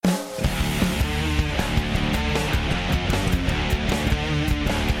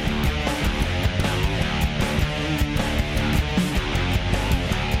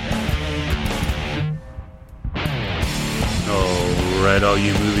right, all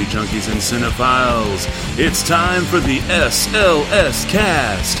you movie junkies and cinephiles. It's time for the SLS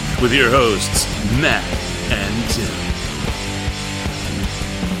Cast with your hosts, Matt and Tim.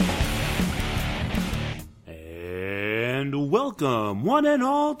 And welcome, one and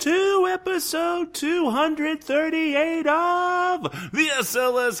all, to episode 238 of the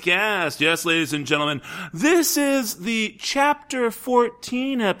SLS Cast. Yes, ladies and gentlemen, this is the Chapter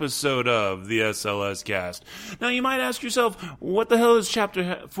 14 episode of the SLS Cast. Now, you might ask yourself, what the hell does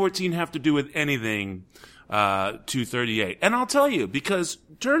Chapter 14 have to do with anything 238? And I'll tell you, because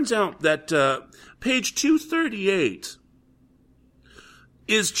turns out that page 238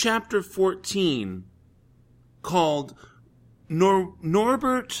 is Chapter 14 called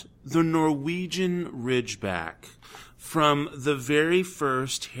Norbert the Norwegian Ridgeback, from the very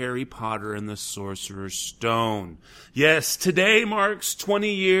first Harry Potter and the Sorcerer's Stone. Yes, today marks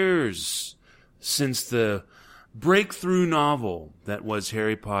 20 years since the breakthrough novel that was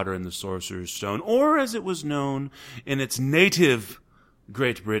Harry Potter and the Sorcerer's Stone, or as it was known in its native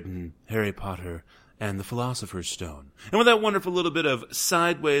Great Britain, Harry Potter and the Philosopher's Stone. And with that wonderful little bit of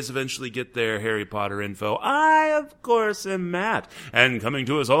sideways eventually get there Harry Potter info, I, of course, am Matt. And coming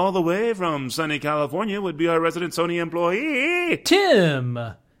to us all the way from sunny California would be our resident Sony employee, Tim.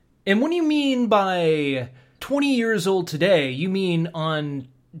 And what do you mean by 20 years old today? You mean on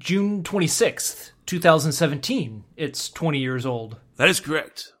June 26th, 2017, it's 20 years old. That is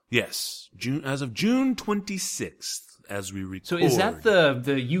correct. Yes. As of June 26th. As we record. So is that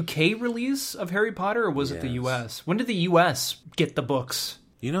the UK release of Harry Potter, or was it the US? When did the US get the books?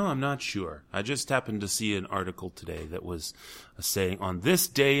 You know, I'm not sure. I just happened to see an article today that was saying, on this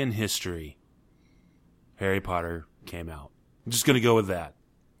day in history, Harry Potter came out. I'm just going to go with that.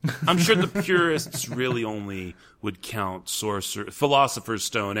 I'm sure the purists really only would count Philosopher's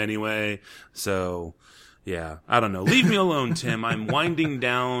Stone anyway, so... yeah, I don't know. Leave me alone, Tim. I'm winding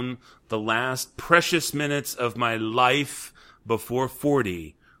down the last precious minutes of my life before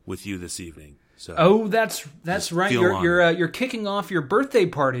 40 with you this evening. So, that's right. You're kicking off your birthday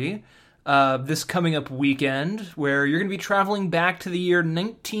party this coming up weekend, where you're going to be traveling back to the year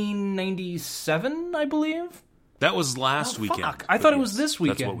 1997, I believe. That was last weekend. Fuck. I thought it was this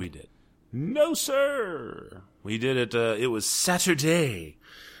weekend. That's what we did. No, sir. We did it. It was Saturday.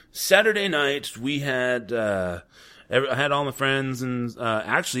 Saturday night, we had, I had all my friends and,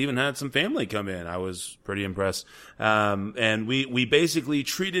 actually even had some family come in. I was pretty impressed. And we basically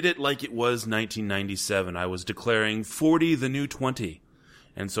treated it like it was 1997. I was declaring 40 the new 20.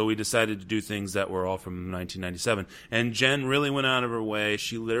 And so we decided to do things that were all from 1997. And Jen really went out of her way.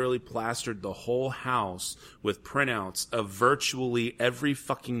 She literally plastered the whole house with printouts of virtually every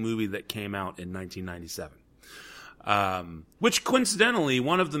fucking movie that came out in 1997. Which coincidentally,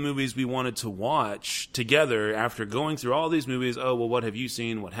 one of the movies we wanted to watch together after going through all these movies, oh, well, what have you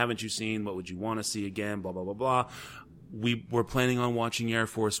seen? What haven't you seen? What would you want to see again? Blah, blah, blah, blah. We were planning on watching Air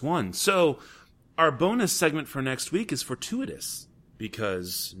Force One. So our bonus segment for next week is fortuitous,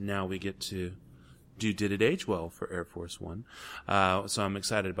 because now we get to do Did It Age Well for Air Force One. So I'm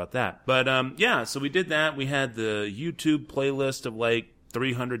excited about that. But, yeah, so we did that. We had the YouTube playlist of like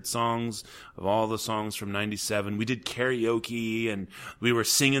 300 songs of all the songs from 97. We did karaoke and we were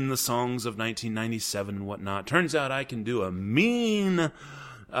singing the songs of 1997 and whatnot. Turns out I can do a mean,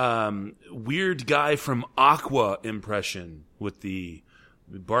 weird guy from Aqua impression with the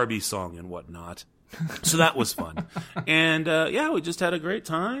Barbie song and whatnot. So that was fun. And, yeah, we just had a great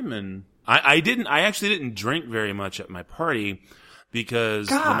time. And I actually didn't drink very much at my party because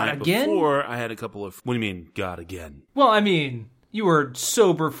the night before I had a couple of, what do you mean, God again? Well, I mean, you were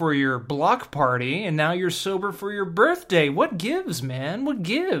sober for your block party, and now you're sober for your birthday. What gives, man? What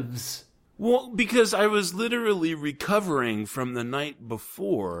gives? Well, because I was literally recovering from the night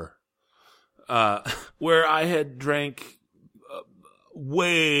before, where I had drank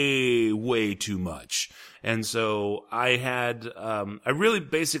way too much. And so I had, I really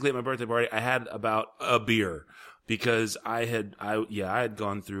basically at my birthday party, I had about a beer. Because I had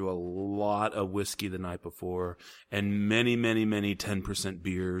gone through a lot of whiskey the night before and many 10%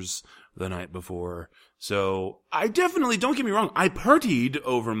 beers the night before. So I definitely, don't get me wrong, I partied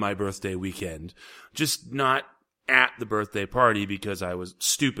over my birthday weekend, just not at the birthday party because I was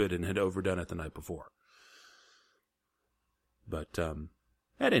stupid and had overdone it the night before. But,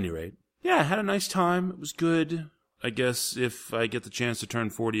 at any rate, yeah, I had a nice time. It was good. I guess if I get the chance to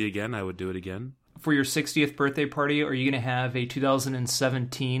turn 40 again, I would do it again. For your 60th birthday party, are you going to have a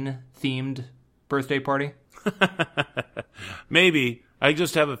 2017 themed birthday party? Maybe. I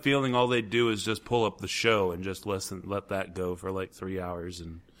just have a feeling all they do is just pull up the show and just let that go for like 3 hours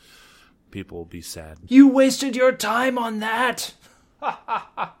and people will be sad. You wasted your time on that!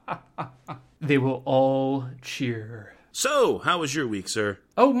 They will all cheer. So, how was your week, sir?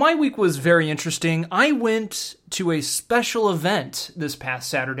 Oh, my week was very interesting. I went to a special event this past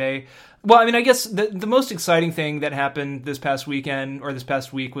Saturday. Well, I mean, I guess the most exciting thing that happened this past weekend, or this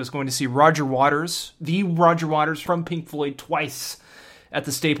past week, was going to see Roger Waters, the Roger Waters from Pink Floyd, twice at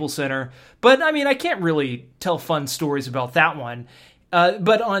the Staples Center. But, I mean, I can't really tell fun stories about that one.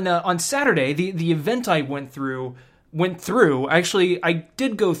 But on Saturday, the event I went through, actually, I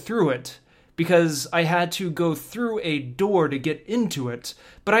did go through it, because I had to go through a door to get into it,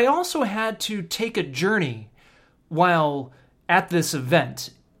 but I also had to take a journey while at this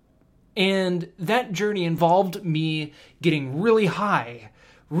event. And that journey involved me getting really high,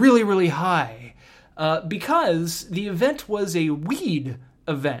 really, really high, because the event was a weed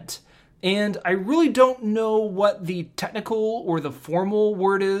event. And I really don't know what the technical or the formal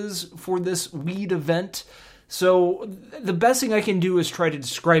word is for this weed event. So the best thing I can do is try to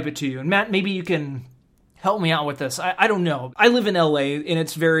describe it to you. And Matt, maybe you can help me out with this. I don't know. I live in LA, and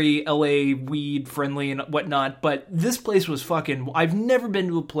it's very LA weed friendly and whatnot, but this place was I've never been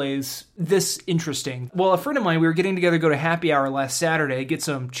to a place this interesting. Well, a friend of mine, we were getting together to go to happy hour last Saturday, get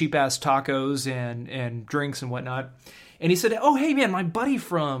some cheap-ass tacos and drinks and whatnot. And he said, oh, hey, man, my buddy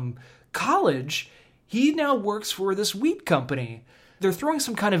from college, he now works for this weed company. They're throwing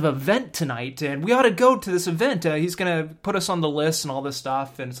some kind of event tonight, and we ought to go to this event. He's going to put us on the list and all this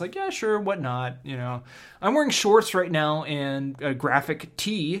stuff. And it's like, yeah, sure, what not? You know, I'm wearing shorts right now and a graphic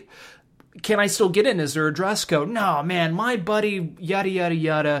tee. Can I still get in? Is there a dress code? No, man, my buddy, yada, yada,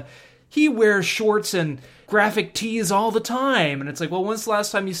 yada, he wears shorts and graphic tees all the time. And it's like, well, when's the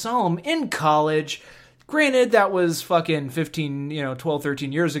last time you saw him? In college. Granted, that was fucking 12,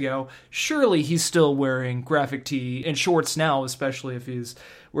 13 years ago. Surely he's still wearing graphic tee and shorts now, especially if he's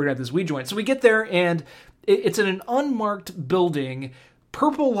working at this weed joint. So we get there, and it's in an unmarked building,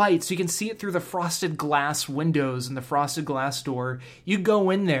 purple lights. You can see it through the frosted glass windows and the frosted glass door. You go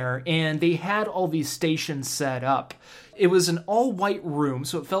in there, and they had all these stations set up. It was an all-white room,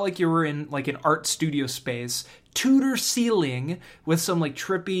 so it felt like you were in like an art studio space. Tudor ceiling with some like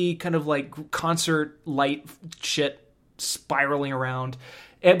trippy kind of like concert light shit spiraling around.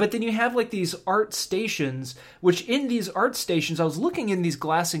 But then you have like these art stations, which in these art stations, I was looking in these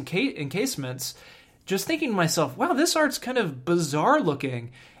glass encasements, just thinking to myself, wow, this art's kind of bizarre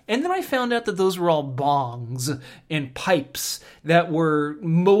looking. And then I found out that those were all bongs and pipes that were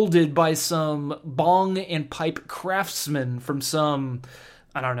molded by some bong and pipe craftsmen from some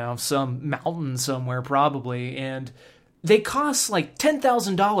mountain somewhere probably. And they cost like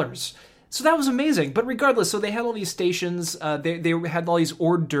 $10,000. So that was amazing. But regardless, so they had all these stations. They had all these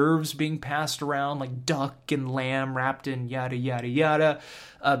hors d'oeuvres being passed around, like duck and lamb wrapped in yada, yada, yada.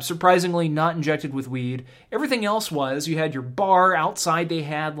 Surprisingly, not injected with weed. Everything else was, you had your bar. Outside, they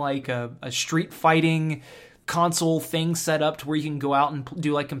had like a street fighting console thing set up to where you can go out and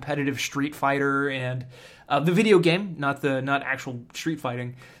do like competitive Street Fighter and the video game, not actual street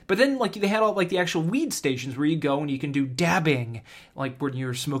fighting. But then like they had all like the actual weed stations where you go and you can do dabbing, like when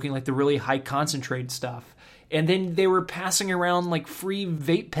you're smoking like the really high concentrate stuff. And then they were passing around like free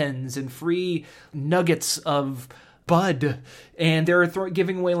vape pens and free nuggets of bud, and they were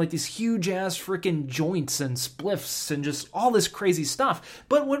giving away like these huge ass freaking joints and spliffs and just all this crazy stuff.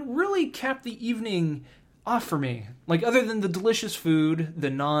 But what really capped the evening off for me, like other than the delicious food,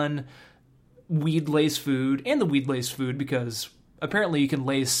 the non-weed lace food, and the weed lace food, because apparently you can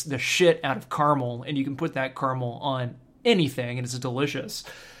lace the shit out of caramel and you can put that caramel on anything and it's delicious.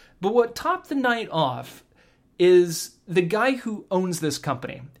 But what topped the night off is the guy who owns this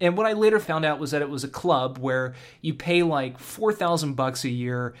company. And what I later found out was that it was a club where you pay like $4,000 a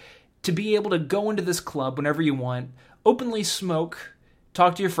year to be able to go into this club whenever you want, openly smoke,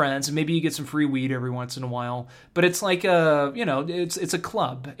 talk to your friends, and maybe you get some free weed every once in a while. But it's like it's a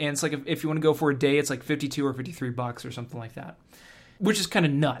club, and it's like if you want to go for a day, it's like $52 or $53 or something like that. Which is kind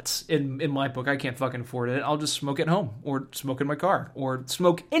of nuts in my book. I can't fucking afford it. I'll just smoke at home or smoke in my car or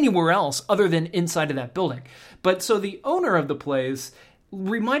smoke anywhere else other than inside of that building. But so the owner of the place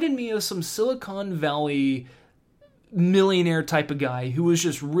reminded me of some Silicon Valley millionaire type of guy who was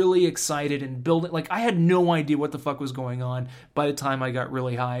just really excited and building. Like, I had no idea what the fuck was going on by the time I got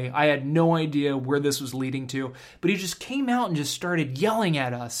really high. I had no idea where this was leading to, but he just came out and just started yelling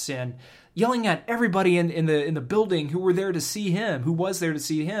at us and yelling at everybody in the building who was there to see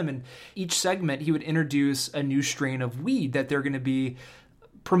him. And each segment, he would introduce a new strain of weed that they're going to be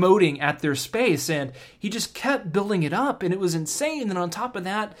promoting at their space, and he just kept building it up, and it was insane. And on top of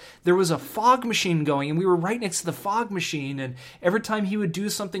that, there was a fog machine going, and we were right next to the fog machine, and every time he would do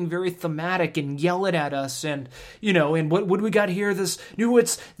something very thematic and yell it at us, and and what we got here, it's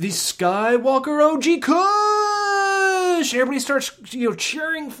the Skywalker OG Kush, and everybody starts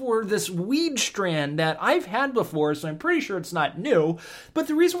cheering for this weed strand that I've had before, so I'm pretty sure it's not new. But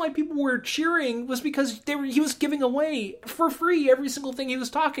the reason why people were cheering was because he was giving away for free every single thing he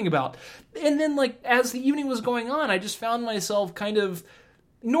was talking about. And then, as the evening was going on, I just found myself kind of,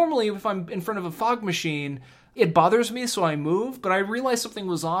 normally if I'm in front of a fog machine, it bothers me, so I move, but I realized something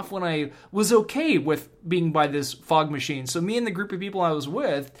was off when I was okay with being by this fog machine. So me and the group of people I was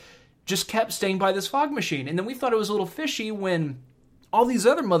with just kept staying by this fog machine. And then we thought it was a little fishy when all these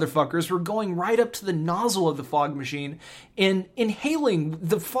other motherfuckers were going right up to the nozzle of the fog machine and inhaling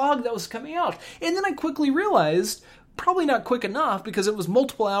the fog that was coming out. And then I quickly realized, probably not quick enough because it was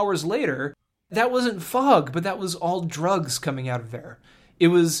multiple hours later, that wasn't fog, but that was all drugs coming out of there. It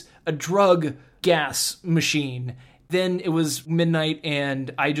was a drug gas machine. Then it was midnight,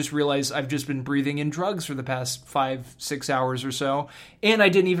 and I just realized I've just been breathing in drugs for the past 5-6 hours or so, and I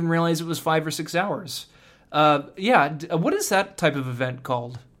didn't even realize it was 5 or 6 hours. What is that type of event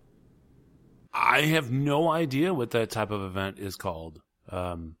called? I have no idea what that type of event is called.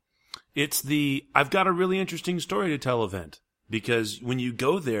 It's the I've got a really interesting story to tell event, because when you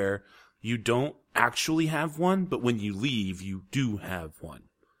go there, you don't actually have one, but when you leave, you do have one.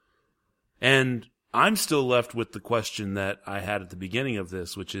 And I'm still left with the question that I had at the beginning of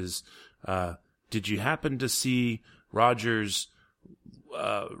this, which is, did you happen to see Roger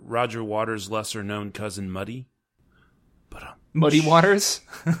Waters' lesser-known cousin, Muddy? Muddy Waters?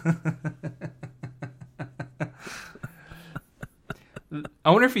 I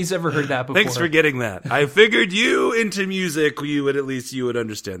wonder if he's ever heard that before. Thanks for getting that. I figured you into music, you would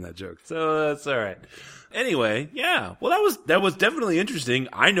understand that joke. So that's all right. Anyway, yeah. Well, that was definitely interesting.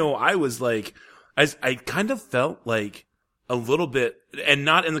 I know I was like, I kind of felt like a little bit, and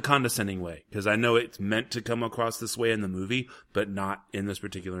not in the condescending way, because I know it's meant to come across this way in the movie, but not in this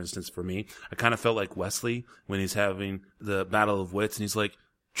particular instance for me. I kind of felt like Wesley when he's having the battle of wits, and he's like,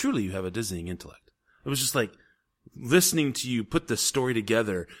 truly you have a dizzying intellect. It was just like listening to you put the story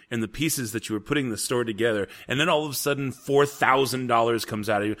together and the pieces that you were putting the story together, and then all of a sudden $4,000 comes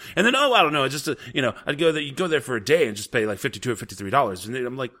out of you, and then I don't know, it's just I'd go there, you go there for a day and just pay like $52 or $53, and then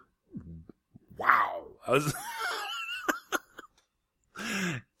I'm like, wow, I was.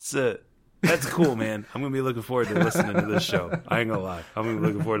 That's cool, man. I'm gonna be looking forward to listening to this show. I ain't gonna lie, I'm gonna be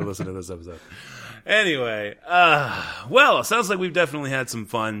looking forward to listening to this episode. Anyway, well, it sounds like we've definitely had some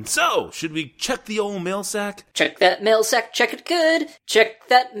fun. So, should we check the old mail sack? Check that mail sack, check it good. Check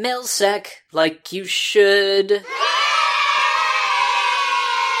that mail sack like you should.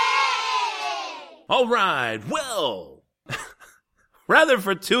 All right, well, rather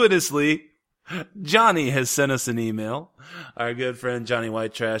fortuitously, Johnny has sent us an email. Our good friend Johnny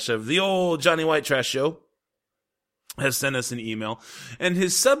White Trash of the old Johnny White Trash Show has sent us an email, and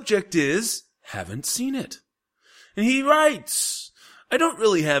his subject is, haven't seen it. And he writes, I don't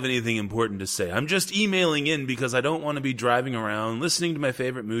really have anything important to say. I'm just emailing in because I don't want to be driving around listening to my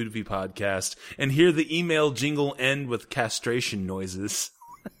favorite movie podcast and hear the email jingle end with castration noises.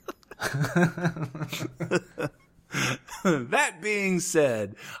 That being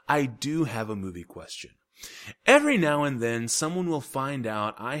said, I do have a movie question. Every now and then, someone will find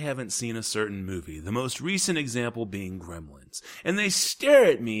out I haven't seen a certain movie, the most recent example being Gremlins, and they stare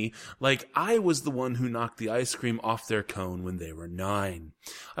at me like I was the one who knocked the ice cream off their cone when they were 9.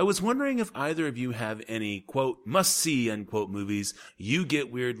 I was wondering if either of you have any, quote, must-see, unquote, movies you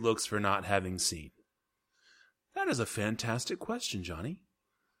get weird looks for not having seen. That is a fantastic question, Johnny.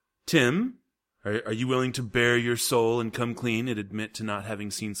 Tim, are you willing to bare your soul and come clean and admit to not having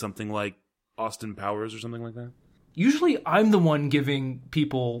seen something like Austin Powers or something like that? Usually I'm the one giving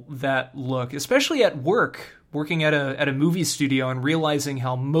people that look, especially at work, working at a movie studio and realizing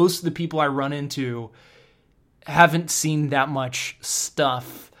how most of the people I run into haven't seen that much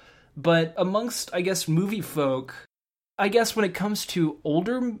stuff. But amongst, I guess, movie folk, I guess when it comes to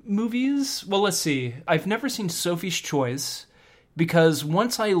older movies, well, let's see. I've never seen Sophie's Choice because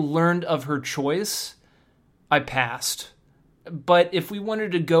once I learned of her choice, I passed. But if we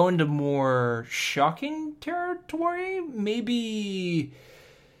wanted to go into more shocking territory, maybe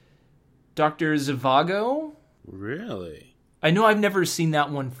Dr. Zhivago? Really? I know I've never seen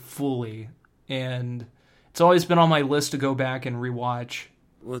that one fully, and it's always been on my list to go back and rewatch.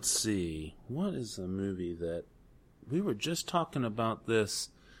 Let's see. What is a movie that... We were just talking about this.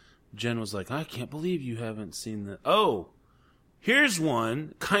 Jen was like, I can't believe you haven't seen that. Oh! Here's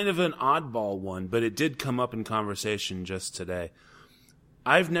one, kind of an oddball one, but it did come up in conversation just today.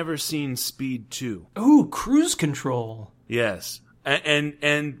 I've never seen Speed 2. Ooh, Cruise Control. Yes.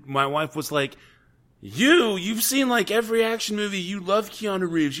 And my wife was like, you've seen like every action movie. You love Keanu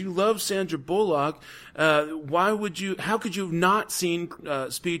Reeves. You love Sandra Bullock. How could you have not seen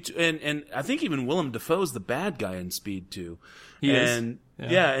Speed 2? And I think even Willem Dafoe's the bad guy in Speed 2. He is.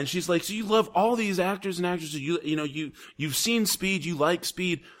 Yeah, and she's like, so you love all these actors and actresses. You've seen Speed. You like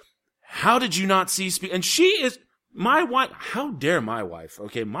Speed. How did you not see Speed? And she is my wife. How dare my wife?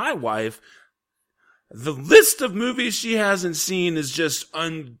 Okay, my wife. The list of movies she hasn't seen is just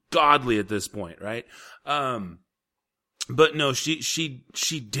ungodly at this point, right? But no,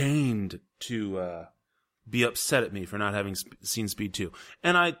 she deigned to be upset at me for not having seen Speed 2,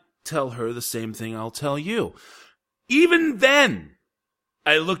 and I tell her the same thing I'll tell you. Even then,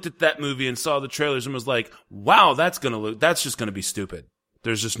 I looked at that movie and saw the trailers and was like, wow, that's just gonna be stupid.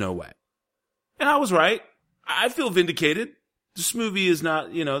 There's just no way. And I was right. I feel vindicated. This movie is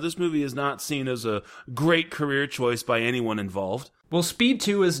not seen as a great career choice by anyone involved. Well, Speed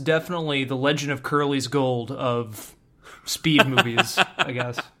 2 is definitely the Legend of Curly's Gold of speed movies, I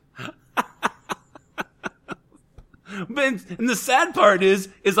guess. And the sad part is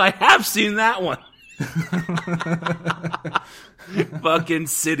I have seen that one. Fucking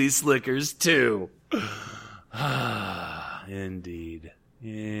City Slickers 2. Indeed.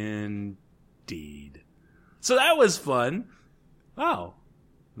 So that was fun. Oh.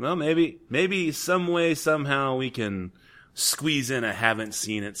 Well, maybe some way, somehow we can squeeze in a haven't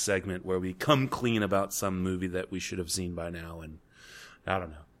seen it segment where we come clean about some movie that we should have seen by now, and I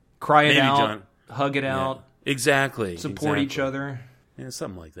don't know. Cry it out, hug it out. Exactly. Support each other. Yeah,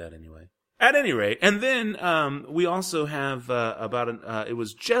 something like that anyway. At any rate, and then we also have it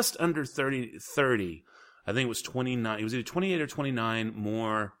was just under 30, I think it was 29, it was either 28 or 29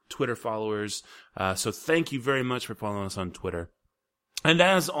 more Twitter followers. So thank you very much for following us on Twitter. And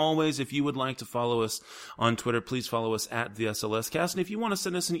as always, if you would like to follow us on Twitter, please follow us at the SLScast. And if you want to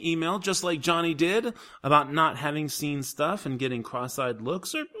send us an email, just like Johnny did, about not having seen stuff and getting cross-eyed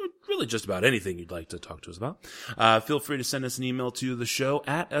looks, or really just about anything you'd like to talk to us about, feel free to send us an email to the show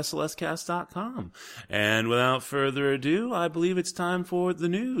at slscast.com. And without further ado, I believe it's time for the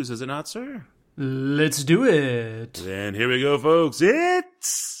news, is it not, sir? Let's do it. And here we go, folks.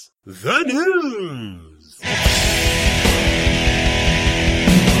 It's the news.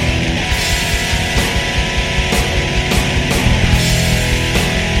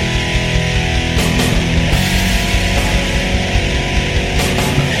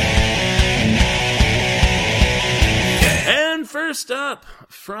 First up,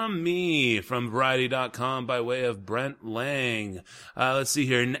 from me, from Variety.com by way of Brent Lang. Let's see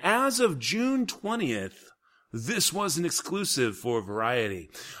here. And as of June 20th, this was an exclusive for Variety.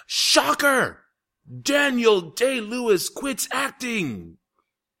 Shocker! Daniel Day-Lewis quits acting!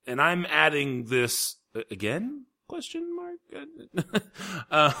 And I'm adding this again? Question mark?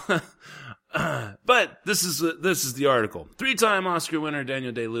 But this is the article. 3-time Oscar winner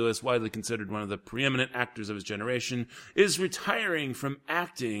Daniel Day-Lewis, widely considered one of the preeminent actors of his generation, is retiring from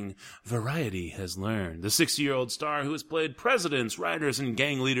acting, Variety has learned. The 60-year-old star, who has played presidents, writers, and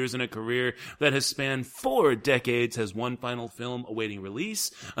gang leaders in a career that has spanned 4 decades, has one final film awaiting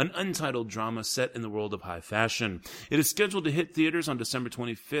release, an untitled drama set in the world of high fashion. It is scheduled to hit theaters on December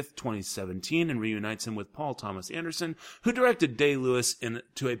 25th, 2017, and reunites him with Paul Thomas Anderson, who directed Day-Lewis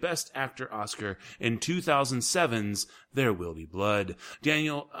to a Best Actor Oscar in 2007's There Will Be Blood.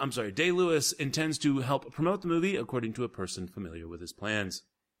 Day-Lewis intends to help promote the movie, according to a person familiar with his plans.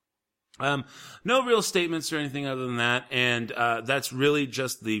 No real statements or anything other than that, and that's really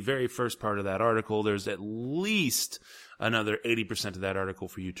just the very first part of that article. There's at least another 80% of that article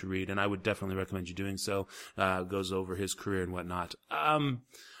for you to read, and I would definitely recommend you doing so. Goes over his career and whatnot.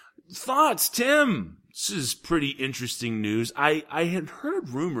 Thoughts, Tim? This is pretty interesting news. I had heard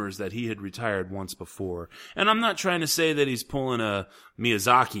rumors that he had retired once before, and I'm not trying to say that he's pulling a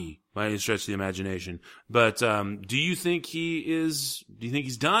Miyazaki by any stretch of the imagination, but do you think he's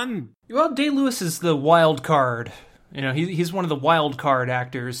done? Well, Day-Lewis is the wild card. You know, he's one of the wild card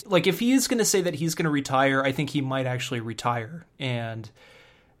actors. Like, if he is going to say that he's going to retire, I think he might actually retire. And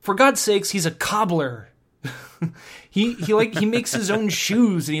for God's sakes, he's a cobbler. he makes his own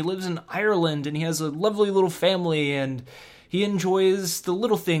shoes, and he lives in Ireland, and he has a lovely little family, and he enjoys the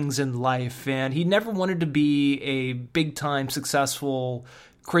little things in life, and he never wanted to be a big-time successful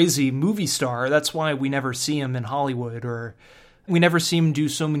crazy movie star. That's why we never see him in Hollywood, or we never see him do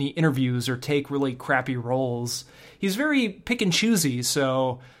so many interviews or take really crappy roles. He's very pick and choosy,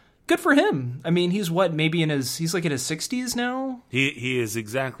 so good for him. I mean, he's what, maybe he's like in his 60s now? He is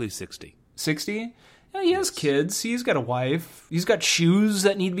exactly 60. 60? Yeah, he has kids. He's got a wife. He's got shoes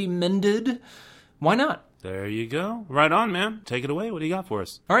that need to be mended. Why not? There you go. Right on, man. Take it away. What do you got for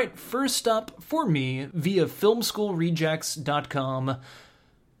us? All right, first up for me via filmschoolrejects.com,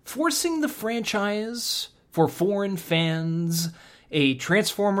 forcing the franchise for foreign fans, a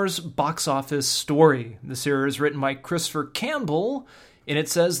Transformers box office story. This here is written by Christopher Campbell, and it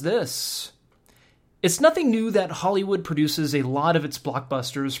says this. It's nothing new that Hollywood produces a lot of its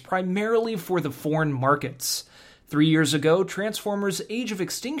blockbusters primarily for the foreign markets. 3 years ago, Transformers Age of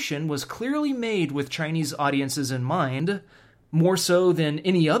Extinction was clearly made with Chinese audiences in mind, more so than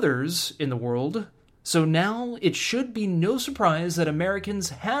any others in the world. So now it should be no surprise that Americans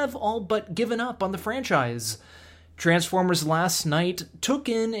have all but given up on the franchise. Transformers Last Night took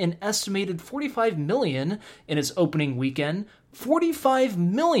in an estimated $45 million in its opening weekend. $45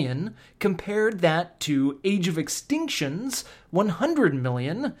 million, compared that to Age of Extinction's $100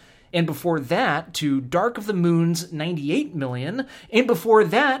 million, and before that to Dark of the Moon's $98 million, and before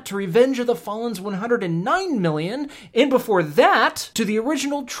that to Revenge of the Fallen's $109 million, and before that to the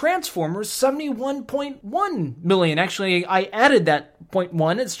original Transformers $71.1 million. Actually, I added that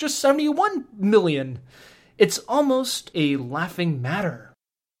 .1, it's just $71 million. It's almost a laughing matter.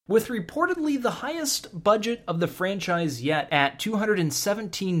 With reportedly the highest budget of the franchise yet at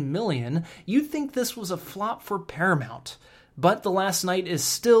 $217 million, you'd think this was a flop for Paramount. But The Last Night is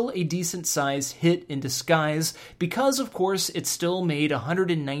still a decent-sized hit in disguise because, of course, it still made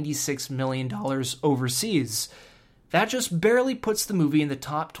 $196 million overseas. That just barely puts the movie in the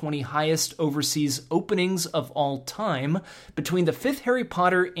top 20 highest overseas openings of all time, between the fifth Harry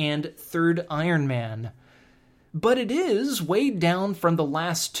Potter and third Iron Man. But it is weighed down from the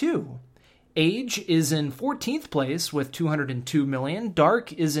last two. Age is in 14th place with $202 million.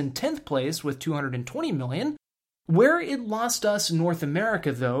 Dark is in 10th place with $220 million. Where it lost us in North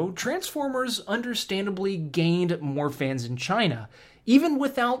America, though, Transformers understandably gained more fans in China, even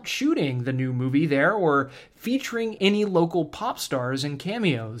without shooting the new movie there or featuring any local pop stars and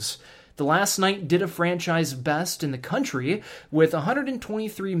cameos. The Last Night did a franchise best in the country with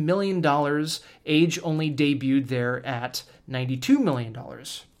 $123 million. Age only debuted there at $92 million.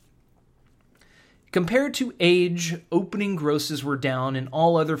 Compared to Age, opening grosses were down in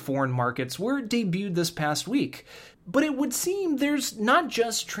all other foreign markets where it debuted this past week. But it would seem there's not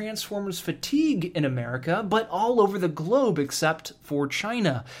just Transformers fatigue in America, but all over the globe except for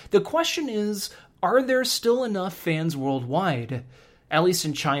China. The question is, are there still enough fans worldwide? At least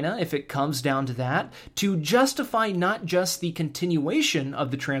in China, if it comes down to that, to justify not just the continuation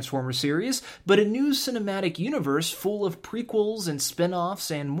of the Transformers series, but a new cinematic universe full of prequels and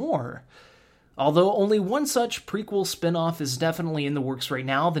spin-offs and more. Although only one such prequel spin-off is definitely in the works right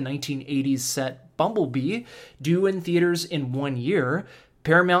now, the 1980s set Bumblebee, due in theaters in 1 year,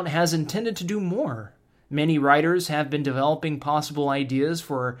 Paramount has intended to do more. Many writers have been developing possible ideas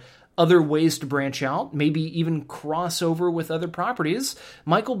for other ways to branch out, maybe even cross over with other properties.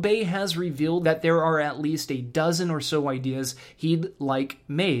 Michael Bay has revealed that there are at least a dozen or so ideas he'd like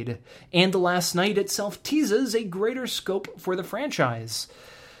made, and The Last Night itself teases a greater scope for the franchise.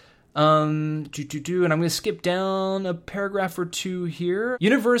 And I'm going to skip down a paragraph or two here.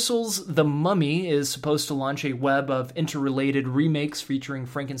 Universal's The Mummy is supposed to launch a web of interrelated remakes featuring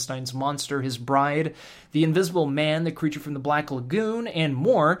Frankenstein's monster, his bride, The Invisible Man, The Creature from the Black Lagoon, and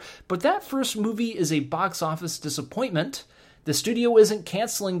more, but that first movie is a box office disappointment. The studio isn't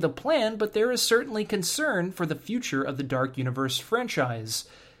canceling the plan, but there is certainly concern for the future of the Dark Universe franchise.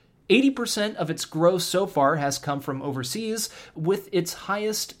 80% of its growth so far has come from overseas, with its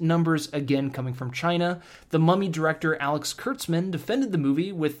highest numbers again coming from China. The Mummy director Alex Kurtzman defended the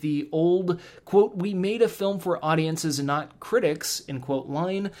movie with the old, quote, "we made a film for audiences and not critics," end quote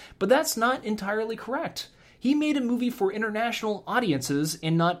line, but that's not entirely correct. He made a movie for international audiences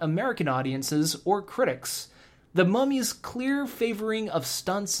and not American audiences or critics. The Mummy's clear favoring of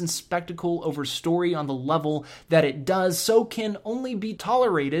stunts and spectacle over story on the level that it does so can only be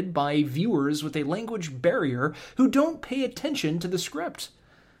tolerated by viewers with a language barrier who don't pay attention to the script.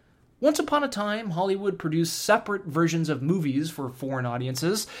 Once upon a time, Hollywood produced separate versions of movies for foreign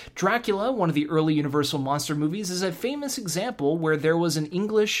audiences. Dracula, one of the early Universal monster movies, is a famous example where there was an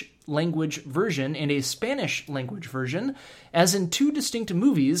English language version and a Spanish language version, as in two distinct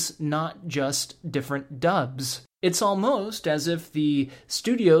movies, not just different dubs. It's almost as if the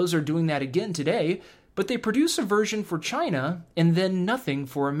studios are doing that again today, but they produce a version for China and then nothing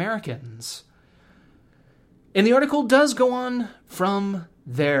for Americans. And the article does go on from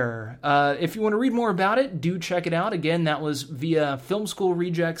there. If you want to read more about it, do check it out. Again, that was via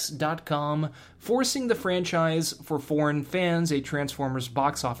filmschoolrejects.com, Forcing the Franchise for Foreign Fans, a Transformers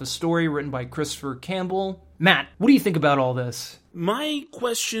box office story written by Christopher Campbell. Matt, what do you think about all this? My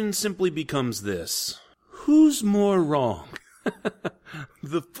question simply becomes this. Who's more wrong?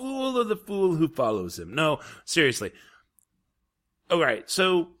 The fool or the fool who follows him? No, seriously. All right,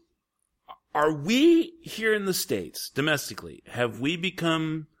 so are we here in the States, domestically, have we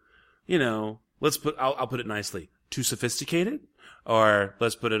become, I'll put it nicely, too sophisticated? Or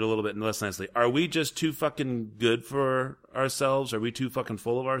let's put it a little bit less nicely. Are we just too fucking good for ourselves? Are we too fucking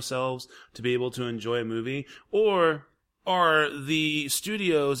full of ourselves to be able to enjoy a movie? Or are the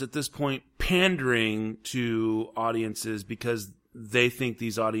studios at this point pandering to audiences because they think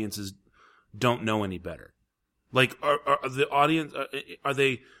these audiences don't know any better? Like, are the audience, are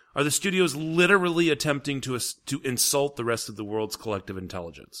the studios literally attempting to insult the rest of the world's collective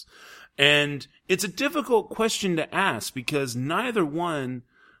intelligence? And it's a difficult question to ask because neither one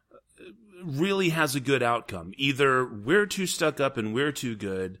really has a good outcome. Either we're too stuck up and we're too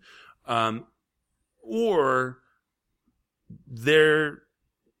good, or they're,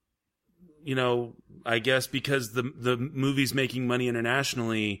 I guess because the movie's making money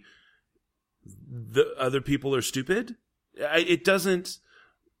internationally, the other people are stupid.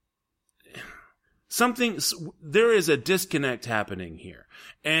 There is a disconnect happening here.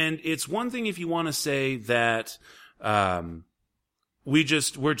 And it's one thing if you want to say that, we're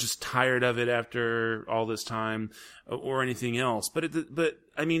just tired of it after all this time or anything else. But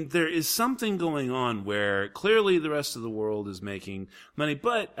I mean, there is something going on where clearly the rest of the world is making money,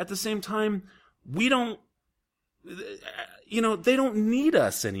 but at the same time, they don't need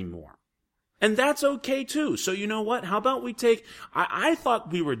us anymore. And that's okay too. So you know what? How about we I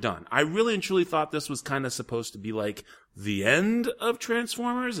thought we were done. I really and truly thought this was kind of supposed to be like the end of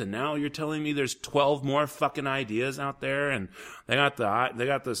Transformers. And now you're telling me there's 12 more fucking ideas out there. And they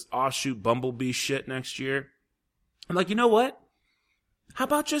got this offshoot Bumblebee shit next year. I'm like, you know what? How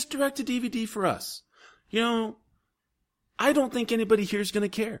about just direct to DVD for us? I don't think anybody here is going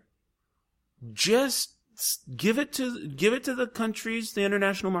to care. Just give it to the countries, the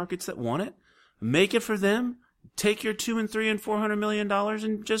international markets that want it. Make it for them. Take your $200 and $300 and $400 million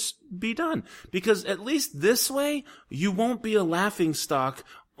and just be done. Because at least this way, you won't be a laughing stock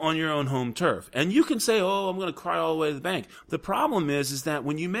on your own home turf. And you can say, "Oh, I'm going to cry all the way to the bank." The problem is that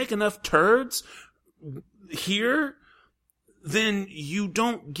when you make enough turds here, then you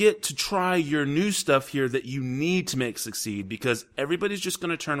don't get to try your new stuff here that you need to make succeed, because everybody's just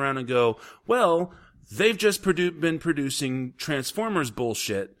going to turn around and go, well, they've just been producing Transformers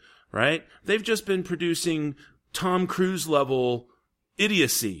bullshit, right? They've just been producing Tom Cruise level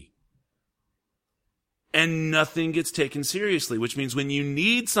idiocy. And nothing gets taken seriously, which means when you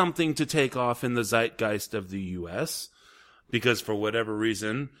need something to take off in the zeitgeist of the U.S., because for whatever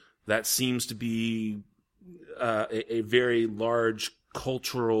reason, that seems to be a very large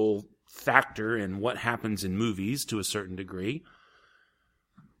cultural factor in what happens in movies to a certain degree.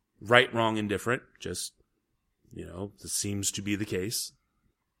 Right, wrong, indifferent, just, this seems to be the case.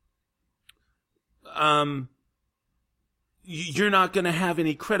 You're not going to have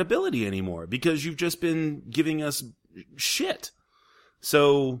any credibility anymore because you've just been giving us shit.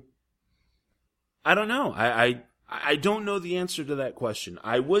 So, I don't know. I don't know the answer to that question.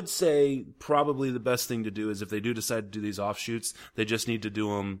 I would say probably the best thing to do is if they do decide to do these offshoots, they just need to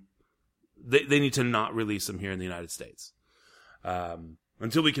do them. They need to not release them here in the United States.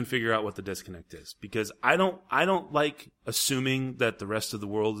 Until we can figure out what the disconnect is. Because I don't like assuming that the rest of the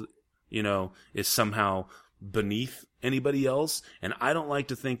world, is somehow beneath anybody else. And I don't like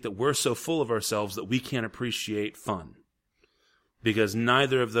to think that we're so full of ourselves that we can't appreciate fun. Because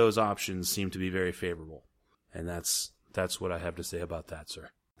neither of those options seem to be very favorable. And that's what I have to say about that, sir.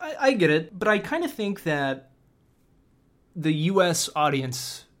 I get it, but I kind of think that the U.S.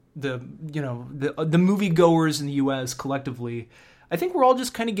 audience, the moviegoers in the U.S. collectively, I think we're all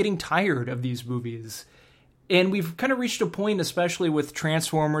just kind of getting tired of these movies. And we've kind of reached a point, especially with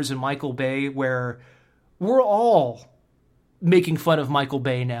Transformers and Michael Bay, where we're all making fun of Michael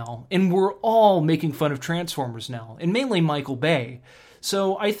Bay now. And we're all making fun of Transformers now. And mainly Michael Bay.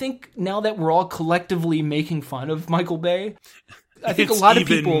 So I think now that we're all collectively making fun of Michael Bay, I think a lot of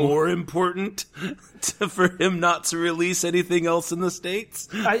people... It's even more important for him not to release anything else in the States?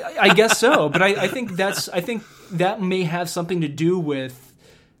 I guess so. But I think that may have something to do with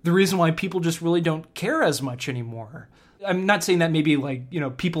the reason why people just really don't care as much anymore. I'm not saying that maybe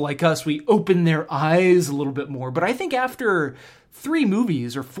people like us, we open their eyes a little bit more. But I think after 3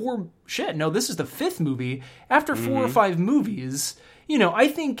 movies or 4, this is the 5th movie. After 4 or 5 movies, I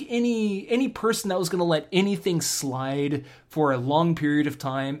think any person that was going to let anything slide for a long period of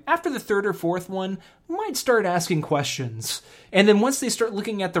time, after the 3rd or 4th one, might start asking questions. And then once they start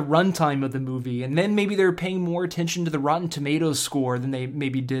looking at the runtime of the movie, and then maybe they're paying more attention to the Rotten Tomatoes score than they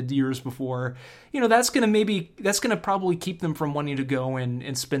maybe did years before, that's going to probably keep them from wanting to go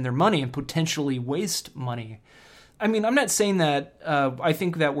and spend their money and potentially waste money. I mean, I'm not saying that I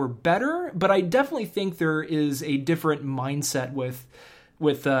think that we're better, but I definitely think there is a different mindset with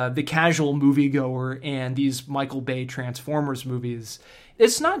the casual moviegoer and these Michael Bay Transformers movies.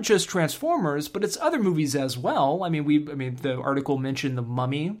 It's not just Transformers, but it's other movies as well. I mean, the article mentioned The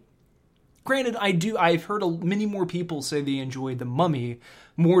Mummy. Granted, I've heard many more people say they enjoyed The Mummy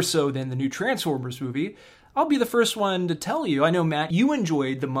more so than the new Transformers movie. I'll be the first one to tell you. I know, Matt, you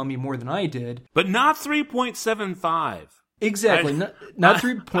enjoyed The Mummy more than I did. But not 3.75. Exactly, not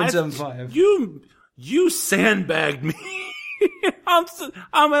 3.75. You sandbagged me.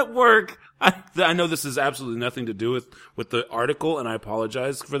 I'm at work. I know this has absolutely nothing to do with the article, and I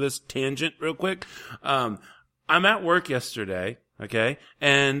apologize for this tangent real quick. I'm at work yesterday, okay?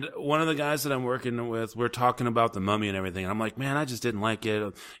 And one of the guys that I'm working with, we're talking about The Mummy and everything. And I'm like, man, I just didn't like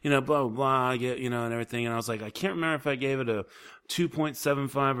it. Blah, blah, blah, and everything. And I was like, I can't remember if I gave it a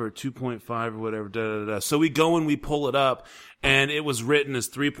 2.75 or a 2.5 or whatever. Da, da, da. So we go and we pull it up, and it was written as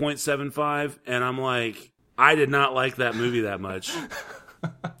 3.75. And I'm like, I did not like that movie that much.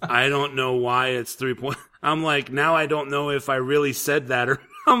 I don't know why it's 3. I'm like, now I don't know if I really said that, or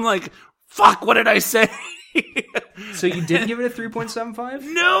I'm like, fuck, what did I say? So you didn't give it a 3.75?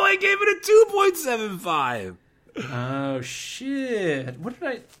 No, I gave it a 2.75. Oh shit! What did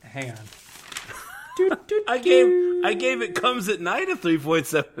I? Hang on. I gave It Comes at Night a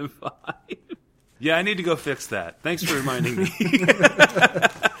 3.75. Yeah, I need to go fix that. Thanks for reminding me.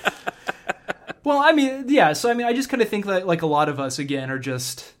 Well, I mean, yeah. So, I mean, I just kind of think that, like, a lot of us, again, are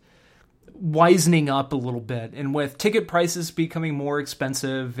just wisening up a little bit, and with ticket prices becoming more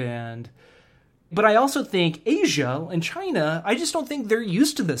expensive, but I also think Asia and China, I just don't think they're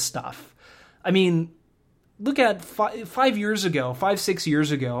used to this stuff. I mean, look at 5 years ago, 6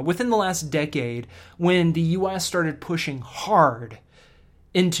 years ago, within the last decade, when the U.S. started pushing hard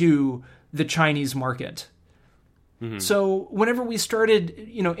into the Chinese market. Mm-hmm. So whenever we started,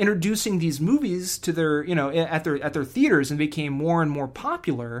 introducing these movies to their, at their theaters and became more and more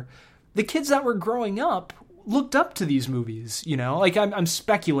popular, the kids that were growing up looked up to these movies, Like, I'm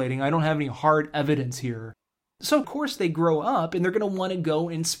speculating. I don't have any hard evidence here. So, of course, they grow up and they're going to want to go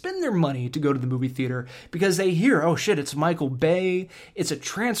and spend their money to go to the movie theater because they hear, oh shit, it's Michael Bay. It's a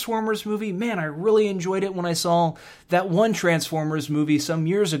Transformers movie. Man, I really enjoyed it when I saw that one Transformers movie some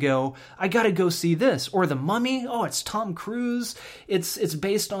years ago. I got to go see this. Or The Mummy. Oh, it's Tom Cruise. It's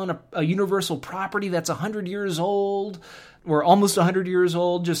based on a Universal property that's 100 years old. Or almost 100 years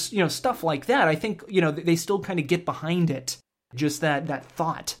old. Just, stuff like that. I think, they still kind of get behind it. Just that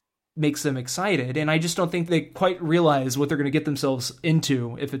thought makes them excited, and I just don't think they quite realize what they're going to get themselves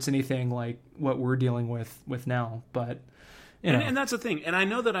into if it's anything like what we're dealing with now. But and that's the thing. And I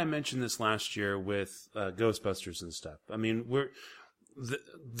know that I mentioned this last year with Ghostbusters and stuff. I mean,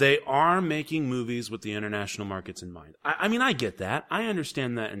 they are making movies with the international markets in mind. I mean, I get that. I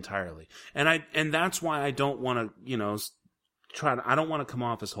understand that entirely, and that's why I don't want to I don't want to come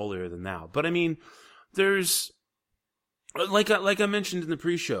off as holier than thou. But I mean, there's. Like I mentioned in the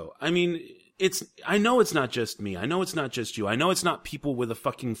pre-show, I mean, I know it's not just me. I know it's not just you. I know it's not people with a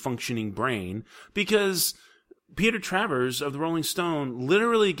fucking functioning brain, because Peter Travers of the Rolling Stone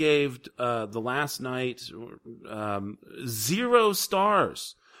literally gave The Last Night 0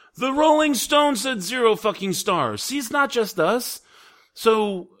 stars. The Rolling Stone said 0 fucking stars. See, it's not just us.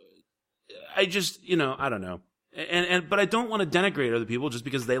 So I just, I don't know. But I don't want to denigrate other people just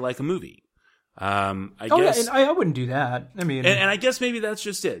because they like a movie. I guess, yeah, and I wouldn't do that. I mean, and I guess maybe that's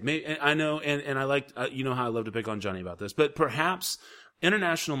just it. I know, and I like, how I love to pick on Johnny about this, but perhaps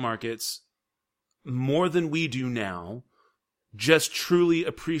international markets, more than we do now, just truly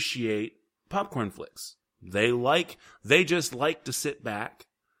appreciate popcorn flicks. They just like to sit back,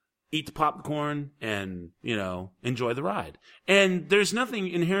 eat the popcorn, and, enjoy the ride. And there's nothing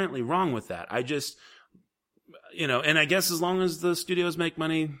inherently wrong with that. I just, and I guess as long as the studios make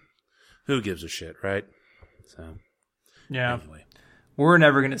money, who gives a shit, right? So, yeah. Anyway. We're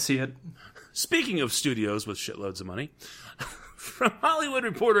never going to see it. Speaking of studios with shitloads of money, from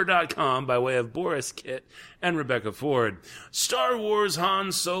HollywoodReporter.com by way of Boris Kitt and Rebecca Ford, Star Wars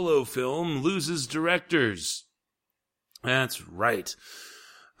Han Solo film loses directors. That's right.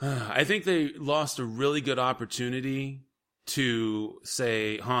 I think they lost a really good opportunity to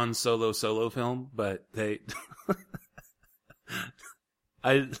say Han Solo film, but they,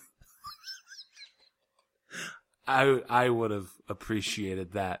 I would have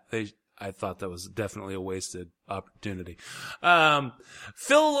appreciated that. I thought that was definitely a wasted opportunity.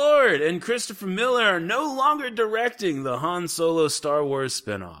 Phil Lord and Christopher Miller are no longer directing the Han Solo Star Wars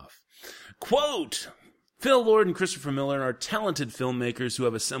spinoff. Quote, Phil Lord and Christopher Miller are talented filmmakers who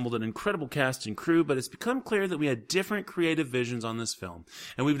have assembled an incredible cast and crew, but it's become clear that we had different creative visions on this film,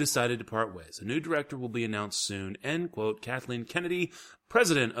 and we've decided to part ways. A new director will be announced soon, end quote. Kathleen Kennedy,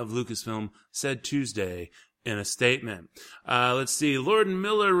 president of Lucasfilm, said Tuesday in a statement. Let's see. Lord and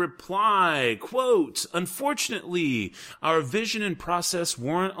Miller reply, quote, unfortunately, our vision and process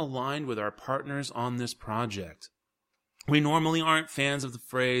weren't aligned with our partners on this project. We normally aren't fans of the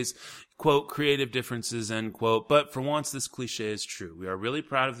phrase, quote, creative differences, end quote, but for once this cliche is true. We are really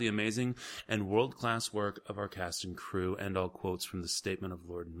proud of the amazing and world-class work of our cast and crew, end all quotes from the statement of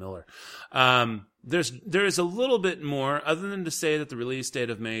Lord and Miller. There is a little bit more, other than to say that the release date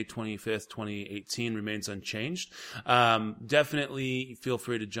of May 25th, 2018 remains unchanged. Definitely feel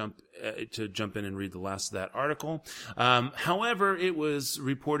free to jump in and read the last of that article. However, it was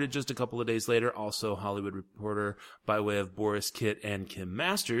reported just a couple of days later, also Hollywood Reporter, by way of Boris Kitt and Kim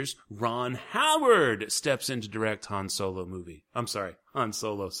Masters, Ron Howard steps in to direct Han Solo movie.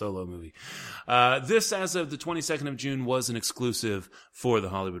 This, as of the 22nd of June, was an exclusive for the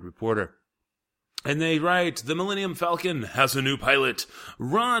Hollywood Reporter. And they write, the Millennium Falcon has a new pilot.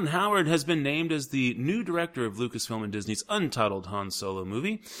 Ron Howard has been named as the new director of Lucasfilm and Disney's untitled Han Solo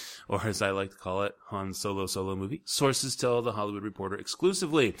movie, or as I like to call it, Han Solo movie. Sources tell the Hollywood Reporter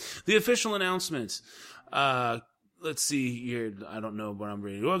exclusively. The official announcement, let's see here. I don't know what I'm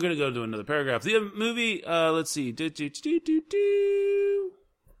reading. We're going to go to another paragraph. The movie, let's see.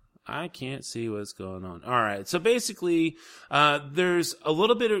 I can't see what's going on. All right. So basically, there's a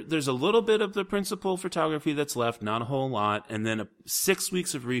little bit of the principal photography that's left, not a whole lot, and then 6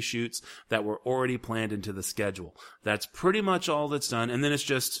 weeks of reshoots that were already planned into the schedule. That's pretty much all that's done. And then it's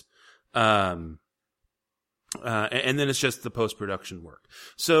just, the post-production work.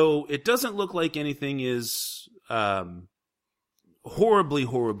 So it doesn't look like anything is, horribly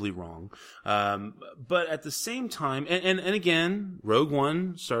wrong. But at the same time, and again, Rogue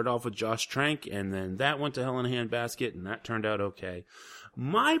One started off with Josh Trank, and then that went to hell in a handbasket, and that turned out okay.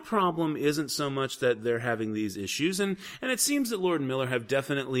 My problem isn't so much that they're having these issues, and it seems that Lord and Miller have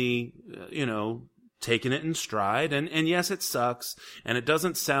definitely, taken it in stride, and yes, it sucks, and it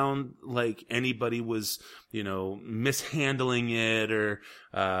doesn't sound like anybody was, mishandling it or,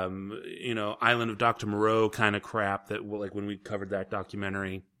 Island of Dr. Moreau kind of crap that, like when we covered that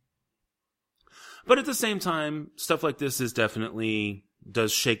documentary. But at the same time, stuff like this does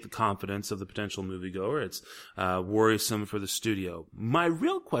shake the confidence of the potential moviegoer. It's, worrisome for the studio. My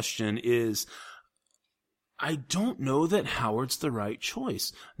real question is, I don't know that Howard's the right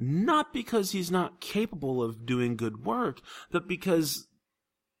choice. Not because he's not capable of doing good work, but because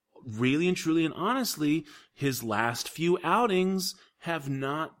really and truly and honestly, his last few outings have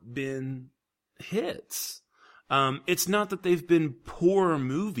not been hits. It's not that they've been poor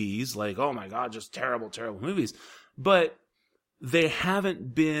movies, like, oh my God, just terrible movies, but they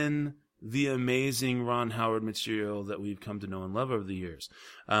haven't been the amazing Ron Howard material that we've come to know and love over the years.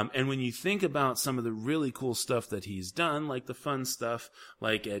 And when you think about some of the really cool stuff that he's done, like the fun stuff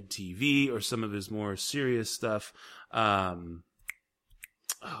like Ed TV or some of his more serious stuff, oh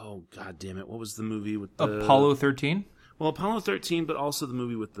God damn it, what was the movie with the... Apollo 13? Well, Apollo 13, but also the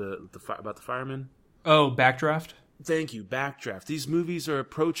movie with about the firemen. Oh, Backdraft? Thank you, Backdraft. These movies are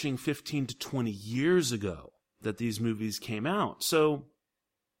approaching 15 to 20 years ago that these movies came out. So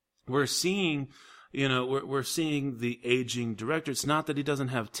we're seeing, we're seeing the aging director. It's not that he doesn't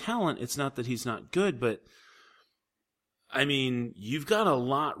have talent. It's not that he's not good, but I mean, you've got a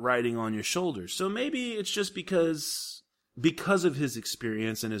lot riding on your shoulders. So maybe it's just because of his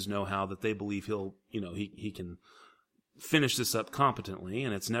experience and his know-how that they believe he'll, he can finish this up competently,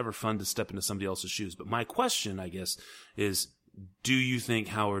 and it's never fun to step into somebody else's shoes. But my question, I guess, is, do you think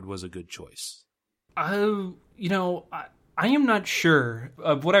Howard was a good choice? I am not sure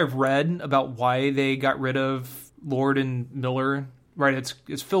of what I've read about why they got rid of Lord and Miller. Right,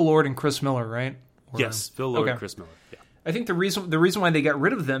 it's Phil Lord and Chris Miller, right? Yes, Phil Lord and Chris Miller. Yeah. I think the reason why they got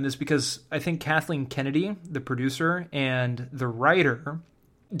rid of them is because I think Kathleen Kennedy, the producer, and the writer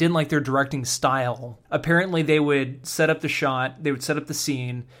didn't like their directing style. Apparently, they would set up the shot, they would set up the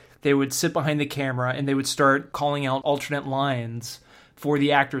scene, they would sit behind the camera, and they would start calling out alternate lines for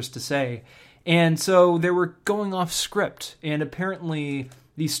the actors to say. And so they were going off script, and apparently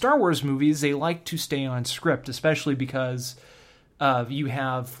these Star Wars movies, they like to stay on script, especially because you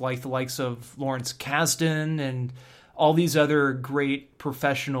have like the likes of Lawrence Kasdan and all these other great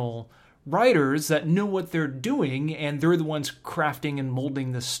professional writers that know what they're doing, and they're the ones crafting and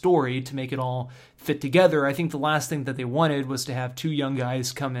molding the story to make it all fit together. I think the last thing that they wanted was to have two young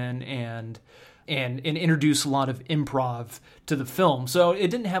guys come in and introduce a lot of improv to the film. So it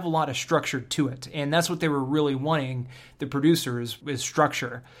didn't have a lot of structure to it, and that's what they were really wanting, the producers, is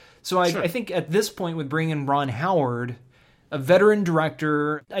structure. So I think at this point, with bringing Ron Howard, a veteran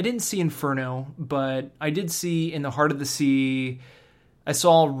director, I didn't see Inferno, but I did see In the Heart of the Sea. I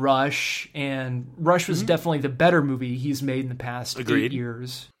saw Rush, and Rush was definitely the better movie he's made in the past 8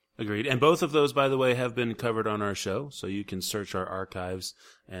 years. Agreed. And both of those, by the way, have been covered on our show, so you can search our archives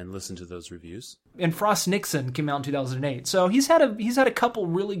and listen to those reviews. And Frost Nixon came out in 2008. So he's had a couple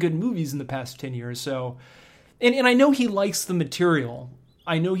really good movies in the past 10 years. So, and I know he likes the material.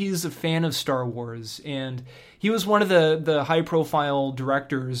 I know he's a fan of Star Wars, and he was one of the high-profile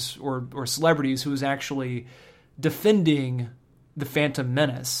directors or celebrities who was actually defending The Phantom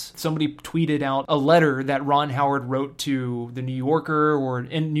Menace. Somebody tweeted out a letter that Ron Howard wrote to the New Yorker or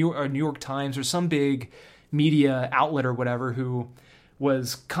New York Times or some big media outlet or whatever, who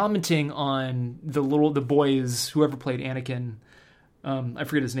was commenting on the boys, whoever played Anakin. I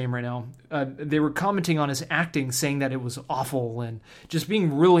forget his name right now. They were commenting on his acting, saying that it was awful and just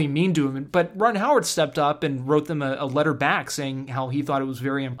being really mean to him. But Ron Howard stepped up and wrote them a letter back saying how he thought it was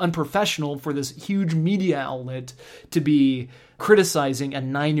very unprofessional for this huge media outlet to be criticizing a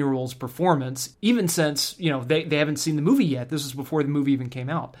 9-year-old's performance, even since, they haven't seen the movie yet. This was before the movie even came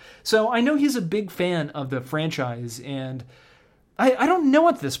out. So I know he's a big fan of the franchise, and I don't know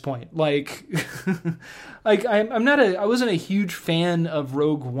at this point. Like, I wasn't a huge fan of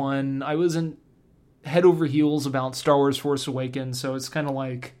Rogue One. I wasn't head over heels about Star Wars Force Awakens. So it's kind of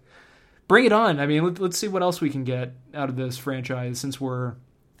like, bring it on. I mean, let's see what else we can get out of this franchise since we're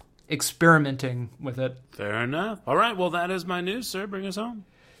experimenting with it. Fair enough. All right. Well, that is my news, sir. Bring us home.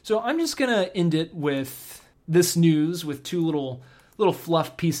 So I'm just going to end it with this news with two little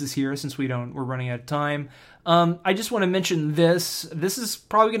fluff pieces here since we're running out of time. I just want to mention this. This is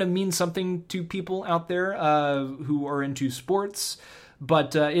probably going to mean something to people out there who are into sports,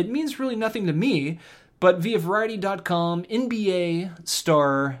 but it means really nothing to me. But via Variety.com, NBA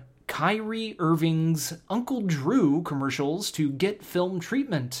star Kyrie Irving's Uncle Drew commercials to get film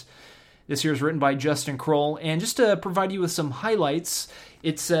treatment. This here is written by Justin Kroll, and just to provide you with some highlights,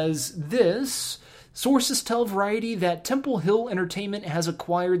 it says this: sources tell Variety that Temple Hill Entertainment has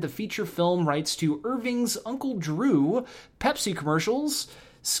acquired the feature film rights to Irving's Uncle Drew Pepsi commercials.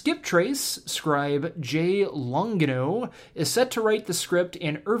 Skip Trace scribe Jay Longino is set to write the script,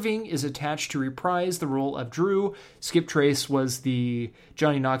 and Irving is attached to reprise the role of Drew. Skip Trace was the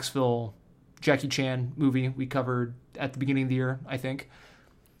Johnny Knoxville Jackie Chan movie we covered at the beginning of the year, I think.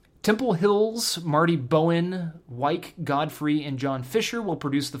 Temple Hill's Marty Bowen, Wyke Godfrey, and John Fisher will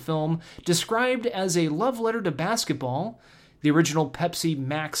produce the film. Described as a love letter to basketball, the original Pepsi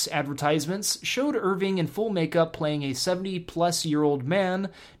Max advertisements showed Irving in full makeup playing a 70-plus-year-old man,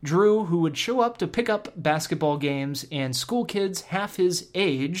 Drew, who would show up to pick up basketball games and school kids half his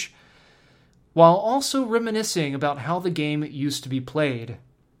age, while also reminiscing about how the game used to be played.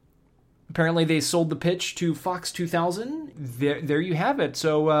 Apparently they sold the pitch to Fox 2000. There you have it.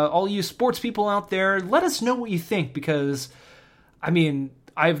 So all you sports people out there, let us know what you think, because, I mean,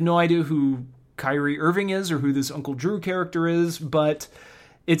 I have no idea who Kyrie Irving is or who this Uncle Drew character is, but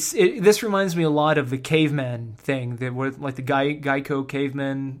this reminds me a lot of the caveman thing. They were like the Geico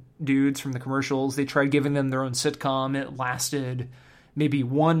caveman dudes from the commercials. They tried giving them their own sitcom, and it lasted maybe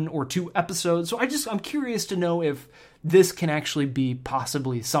 1 or 2 episodes. So I'm curious to know if this can actually be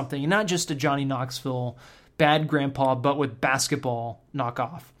possibly something, and not just a Johnny Knoxville bad grandpa, but with basketball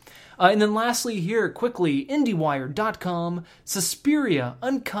knockoff. And then lastly here, quickly, IndieWire.com, Suspiria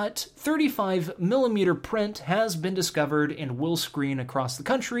uncut 35mm print has been discovered and will screen across the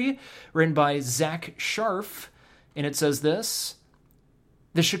country, written by Zach Sharf, and it says this: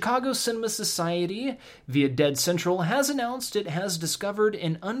 the Chicago Cinema Society, via Dead Central, has announced it has discovered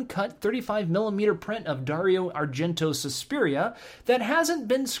an uncut 35mm print of Dario Argento's Suspiria that hasn't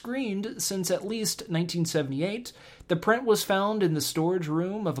been screened since at least 1978. The print was found in the storage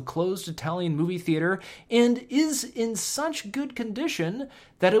room of a closed Italian movie theater and is in such good condition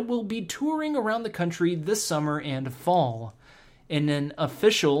that it will be touring around the country this summer and fall. In an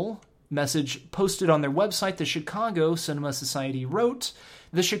official message posted on their website, the Chicago Cinema Society wrote,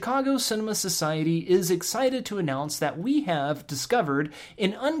 "The Chicago Cinema Society is excited to announce that we have discovered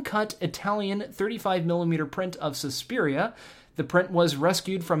an uncut Italian 35mm print of Suspiria. The print was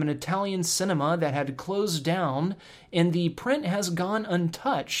rescued from an Italian cinema that had closed down, and the print has gone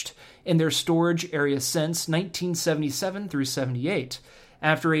untouched in their storage area since 1977 through 78.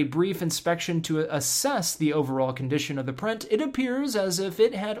 After a brief inspection to assess the overall condition of the print, it appears as if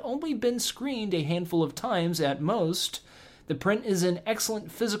it had only been screened a handful of times at most. The print is in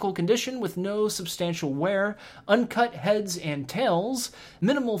excellent physical condition with no substantial wear, uncut heads and tails,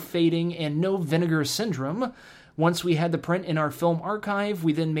 minimal fading, and no vinegar syndrome. Once we had the print in our film archive,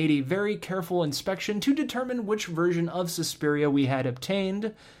 we then made a very careful inspection to determine which version of Suspiria we had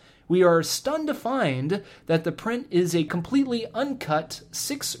obtained. We are stunned to find that the print is a completely uncut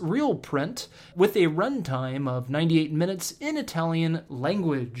 6-reel print with a runtime of 98 minutes in Italian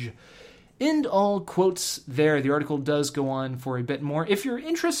language. End all quotes there. The article does go on for a bit more. If you're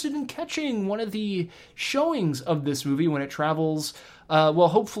interested in catching one of the showings of this movie when it travels,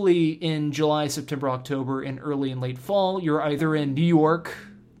 hopefully in July, September, October, and early and late fall, you're either in New York,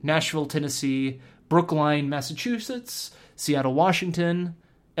 Nashville, Tennessee, Brookline, Massachusetts, Seattle, Washington,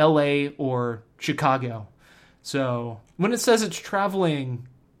 LA, or Chicago. So when it says it's traveling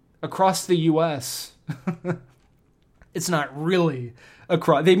across the US, it's not really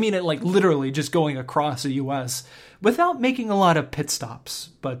across. They mean it like literally just going across the US without making a lot of pit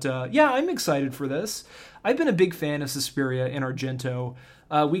stops. But I'm excited for this. I've been a big fan of Suspiria and Argento.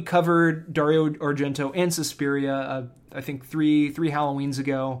 We covered Dario Argento and Suspiria, I think three Halloweens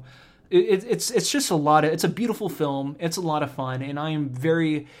ago. It's just a lot of, it's a beautiful film. It's a lot of fun, and I am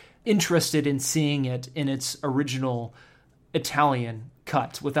very interested in seeing it in its original Italian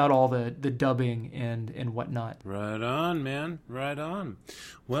cut without all the dubbing and whatnot. Right on, man. Right on.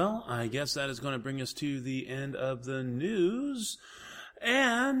 Well, I guess that is going to bring us to the end of the news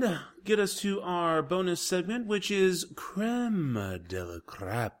and get us to our bonus segment, which is Creme de la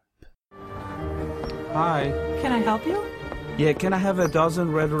Crêpe. Hi. Can I help you? Yeah, can I have a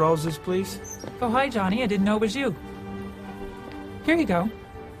dozen red roses, please? Oh, hi, Johnny. I didn't know it was you. Here you go.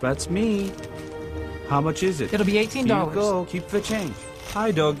 That's me. How much is it? It'll be $18. Here you go. Keep the change.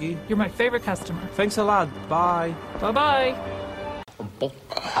 Hi, doggy. You're my favorite customer. Thanks a lot. Bye. Bye-bye. Bon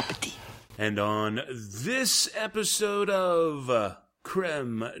appetit. And on this episode of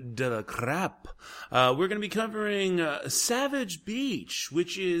Creme de la Crêpe, we're going to be covering Savage Beach,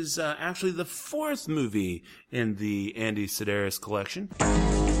 which is actually the 4th movie in the Andy Sedaris collection.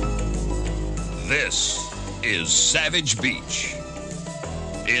 This is Savage Beach.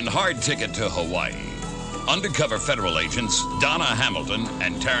 In Hard Ticket to Hawaii, undercover federal agents Donna Hamilton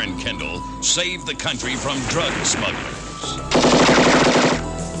and Taryn Kendall save the country from drug smugglers.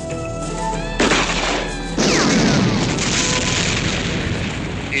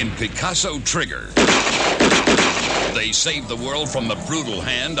 In Picasso Trigger, they save the world from the brutal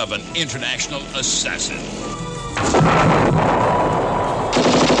hand of an international assassin.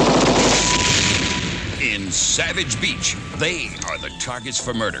 In Savage Beach, they are the targets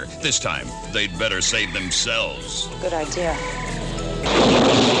for murder. This time, they'd better save themselves. Good idea.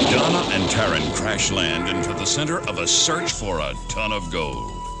 Donna and Taryn crash land into the center of a search for a ton of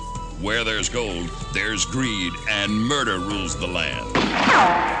gold. Where there's gold, there's greed, and murder rules the land.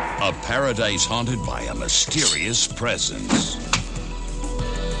 A paradise haunted by a mysterious presence.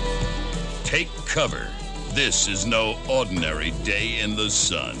 Take cover. This is no ordinary day in the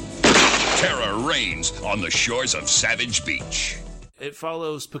sun. Terror reigns on the shores of Savage Beach. It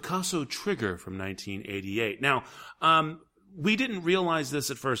follows Picasso Trigger from 1988. Now, we didn't realize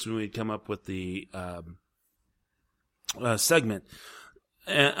this at first when we'd come up with the segment.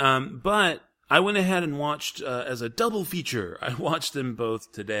 But I went ahead and watched, as a double feature, I watched them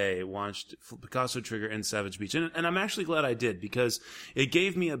both today. Watched Picasso Trigger and Savage Beach. And I'm actually glad I did, because it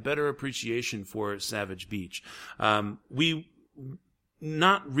gave me a better appreciation for Savage Beach.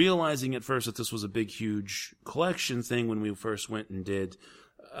 Not realizing at first that this was a big, huge collection thing when we first went and did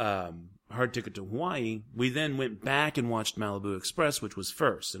Hard Ticket to Hawaii, we then went back and watched Malibu Express, which was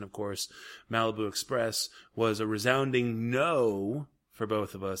first. And of course, Malibu Express was a resounding no for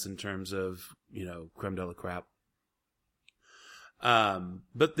both of us in terms of, creme de la crêpe.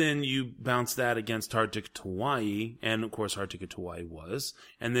 But then you bounce that against Hard Ticket to Hawaii, and of course Hard Ticket to Hawaii was.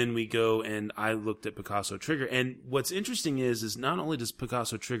 And then we go and I looked at Picasso Trigger. And what's interesting is not only does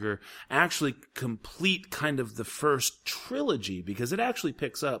Picasso Trigger actually complete kind of the first trilogy, because it actually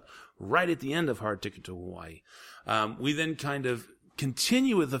picks up right at the end of Hard Ticket to Hawaii. We then kind of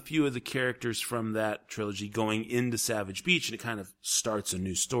continue with a few of the characters from that trilogy going into Savage Beach, and it kind of starts a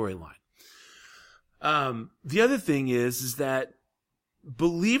new storyline. The other thing is that,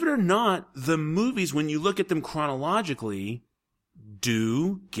 believe it or not, the movies, when you look at them chronologically,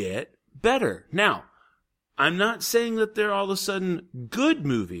 do get better. Now, I'm not saying that they're all of a sudden good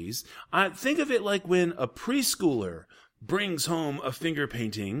movies. I think of it like when a preschooler brings home a finger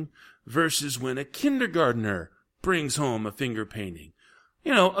painting versus when a kindergartner brings home a finger painting.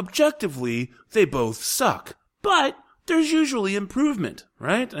 You know, objectively, they both suck. But there's usually improvement,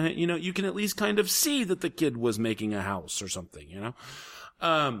 right? You know, you can at least kind of see that the kid was making a house or something, you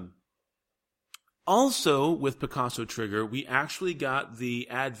know? Also, with Picasso Trigger, we actually got the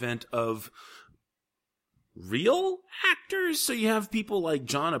advent of real actors. So you have people like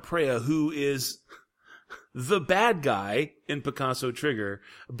John Aprea, who is the bad guy in Picasso Trigger,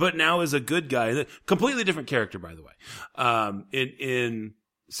 but now is a good guy. Completely different character, by the way, in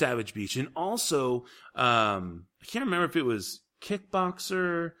Savage Beach. And also, I can't remember if it was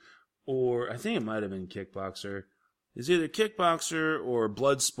Kickboxer or I think it might have been Kickboxer. It's either Kickboxer or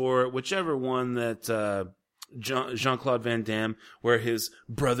Bloodsport, whichever one that Jean-Claude Van Damme, where his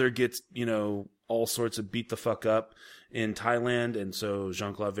brother gets, you know, all sorts of beat the fuck up in Thailand, and so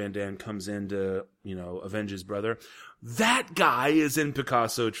Jean-Claude Van Damme comes in to, you know, avenge his brother. That guy is in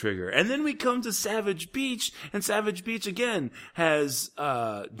Picasso Trigger. And then we come to Savage Beach, and Savage Beach again has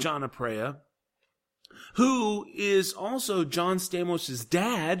John Aprea, who is also John Stamos'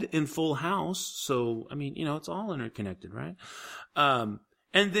 dad in Full House. So, I mean, you know, it's all interconnected, right? And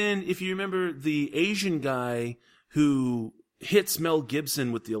then if you remember the Asian guy who hits Mel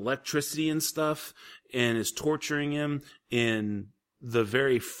Gibson with the electricity and stuff and is torturing him in the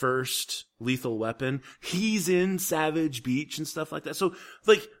very first Lethal Weapon, he's in Savage Beach and stuff like that. So,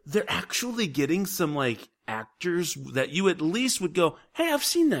 like, they're actually getting some, like, actors that you at least would go, hey, I've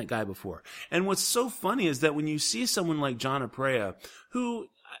seen that guy before. And what's so funny is that when you see someone like John Aprea, who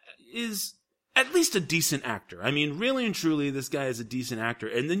is at least a decent actor. I mean, really and truly, this guy is a decent actor.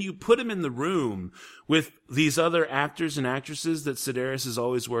 And then you put him in the room with these other actors and actresses that Sedaris is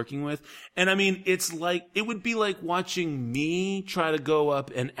always working with. And I mean, it's like, it would be like watching me try to go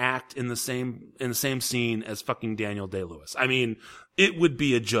up and act in the same scene as fucking Daniel Day-Lewis. I mean, it would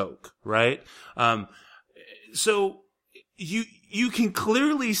be a joke, right? So you can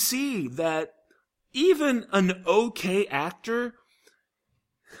clearly see that even an okay actor,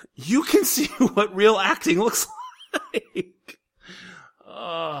 you can see what real acting looks like.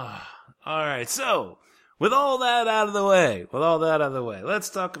 Oh, all right. So, with all that out of the way, let's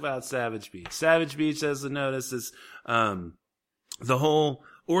talk about Savage Beach. Savage Beach, as the notice, is the whole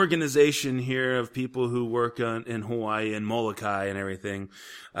organization here of people who work in Hawaii and Molokai and everything.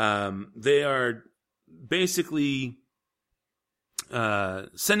 They are basically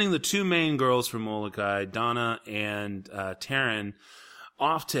sending the two main girls from Molokai, Donna and Taryn,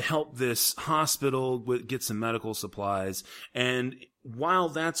 off to help this hospital get some medical supplies. And while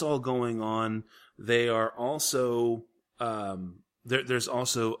that's all going on, they are also there's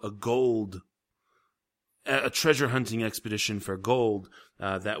also a treasure hunting expedition for gold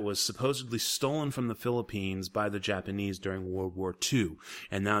that was supposedly stolen from the Philippines by the Japanese during World War II.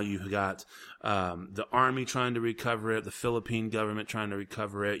 And now you've got the army trying to recover it, the Philippine government trying to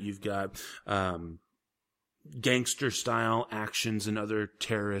recover it. You've got gangster-style actions and other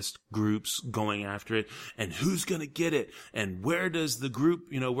terrorist groups going after it. And who's going to get it? And where does the group,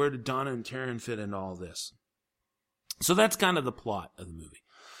 where did Donna and Taryn fit into all this? So that's kind of the plot of the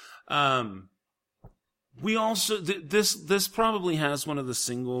movie. We also, this probably has one of the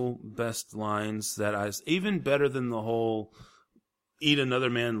single best lines that even better than the whole eat another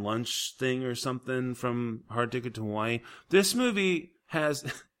man lunch thing or something from Hard Ticket to Hawaii. This movie has,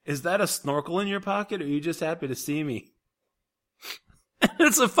 is that a snorkel in your pocket or are you just happy to see me?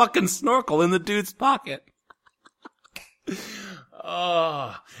 It's a fucking snorkel in the dude's pocket.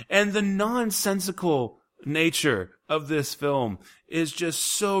 Oh, and the nonsensical nature of this film is just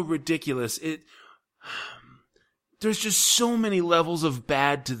so ridiculous. There's just so many levels of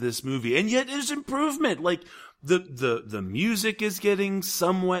bad to this movie, and yet there's improvement. Like the music is getting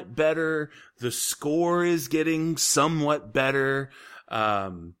somewhat better, the score is getting somewhat better.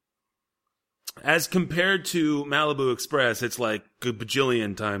 As compared to Malibu Express, it's like a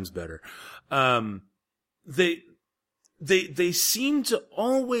bajillion times better. They seem to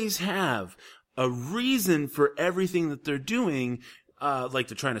always have a reason for everything that they're doing. Like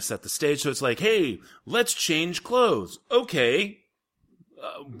they're trying to set the stage. So it's like, hey, let's change clothes. Okay.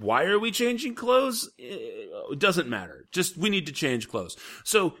 Why are we changing clothes? It doesn't matter. Just, we need to change clothes.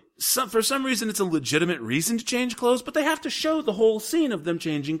 So for some reason, it's a legitimate reason to change clothes, but they have to show the whole scene of them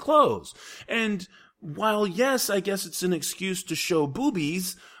changing clothes. And while, yes, I guess it's an excuse to show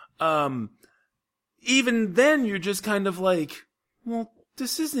boobies, even then you're just kind of like, well,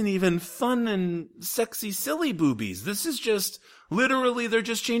 this isn't even fun and sexy, silly boobies. This is just, literally, they're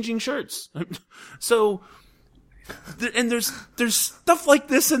just changing shirts. So, And there's stuff like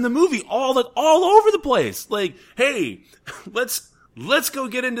this in the movie all over the place. Like, hey, let's go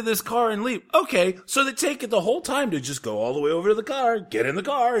get into this car and leave. Okay, so they take it the whole time to just go all the way over to the car, get in the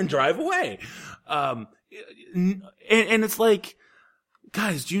car, and drive away. And it's like,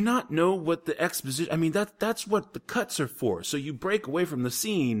 guys, do you not know what the exposition? I mean, that's what the cuts are for. So you break away from the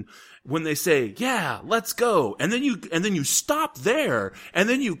scene when they say, "Yeah, let's go," and then you stop there, and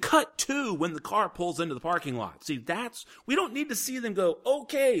then you cut to when the car pulls into the parking lot. See, we don't need to see them go,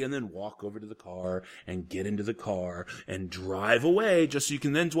 "Okay," and then walk over to the car and get into the car and drive away, just so you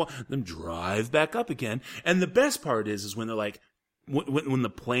can then drive back up again. And the best part is when they're like, when the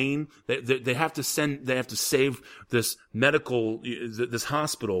plane, they have to save this this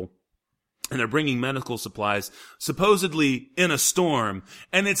hospital, and they're bringing medical supplies, supposedly in a storm,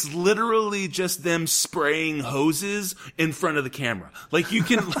 and it's literally just them spraying hoses in front of the camera. Like, you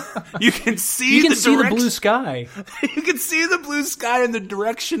can see the blue sky. You can see the blue sky in the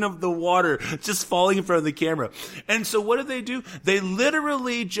direction of the water just falling in front of the camera. And so what do? They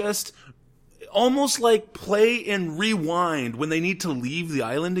literally just almost like play and rewind when they need to leave the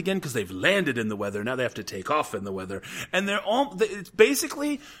island again, because they've landed in the weather. Now they have to take off in the weather. And it's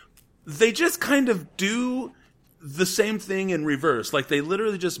basically, they just kind of do the same thing in reverse. Like, they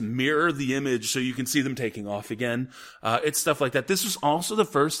literally just mirror the image so you can see them taking off again. It's stuff like that. This was also the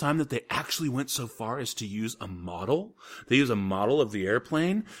first time that they actually went so far as to use a model. They use a model of the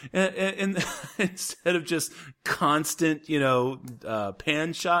airplane and instead of just constant,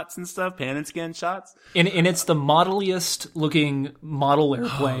 pan shots and stuff, pan and scan shots. And it's the modeliest looking model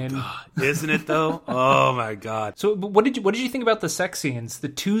airplane. Oh, God. Isn't it though? Oh my God. So what did you think about the sex scenes? The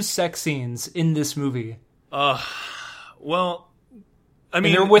 2 sex scenes in this movie? Well, I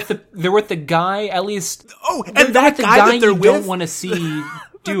mean, and they're with the guy, at least. Oh, and that guy that they're with, don't want to see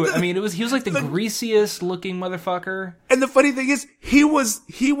do it. I mean, he was like the greasiest looking motherfucker. And the funny thing is, he was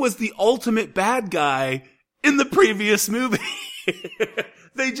the ultimate bad guy in the previous movie.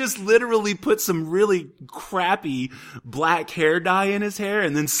 They just literally put some really crappy black hair dye in his hair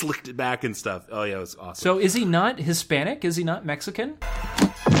and then slicked it back and stuff. Oh yeah, it was awesome. So is he not Hispanic? Is he not Mexican?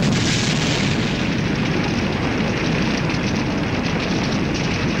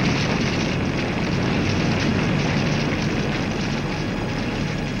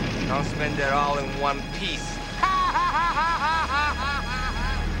 Don't spend it all in one piece.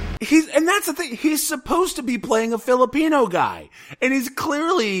 And that's the thing. He's supposed to be playing a Filipino guy, and he's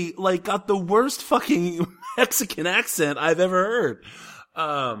clearly like got the worst fucking Mexican accent I've ever heard.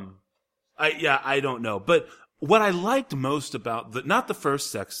 I don't know. But what I liked most about not the first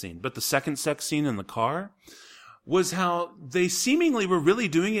sex scene, but the second sex scene in the car, was how they seemingly were really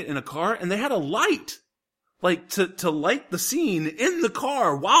doing it in a car, and they had a light. Like, to light the scene in the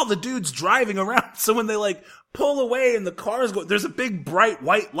car while the dude's driving around. So when they, like, pull away and the car's going, there's a big bright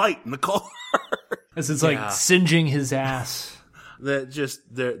white light in the car. As it's, like, singeing his ass.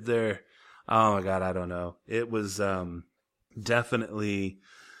 They're, oh my God, I don't know. It was, definitely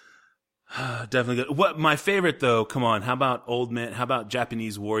good. What, my favorite though, come on, how about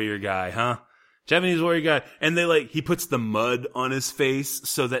Japanese warrior guy, huh? Japanese warrior guy. And he puts the mud on his face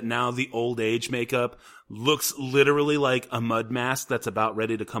so that now the old age makeup looks literally like a mud mask that's about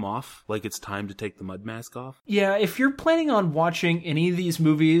ready to come off. Like it's time to take the mud mask off. Yeah, if you're planning on watching any of these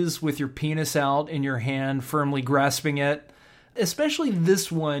movies with your penis out in your hand, firmly grasping it, especially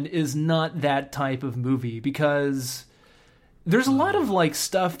this one is not that type of movie, because there's a lot of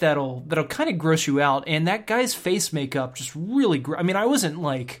stuff that'll kind of gross you out, and that guy's face makeup just really I mean, I wasn't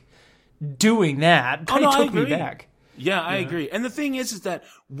doing that. Kind of took me back. Yeah, I agree. And the thing is that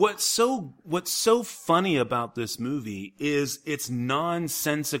what's so funny about this movie is its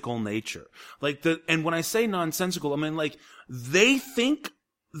nonsensical nature. And when I say nonsensical, I mean they think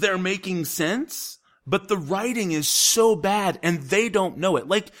they're making sense, but the writing is so bad and they don't know it.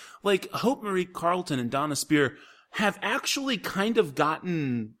 Like Hope Marie Carlton and Donna Spear have actually kind of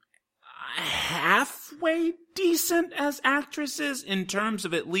gotten halfway decent as actresses in terms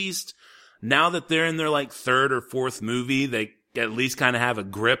of, at least now that they're in their third or fourth movie, they at least kind of have a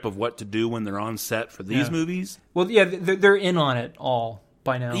grip of what to do when they're on set for these movies. Well, yeah, they're in on it all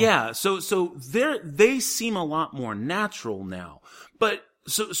by now. Yeah, so they seem a lot more natural now. But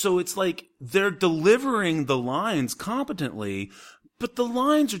so it's like they're delivering the lines competently, but the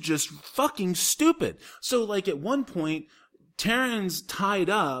lines are just fucking stupid. So at one point, Taryn's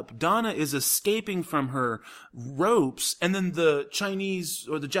tied up, Donna is escaping from her ropes, and then the Chinese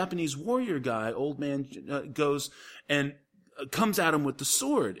or the Japanese warrior guy, old man, goes and comes at him with the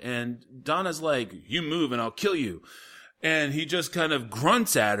sword, and Donna's like, "You move and I'll kill you." And he just kind of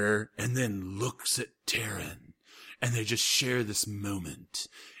grunts at her and then looks at Taryn. and they just share this moment.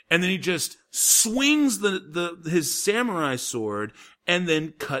 And then he just swings his samurai sword and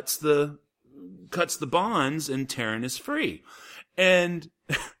then cuts the bonds, and Taryn is free. And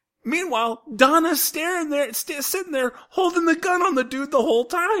meanwhile, Donna's sitting there holding the gun on the dude the whole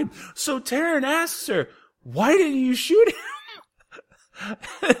time. So Taryn asks her, "Why didn't you shoot him?"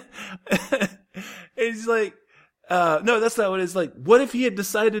 And he's like, no, that's not what it's like. "What if he had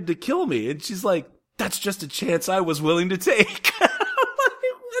decided to kill me?" And she's like, "That's just a chance I was willing to take."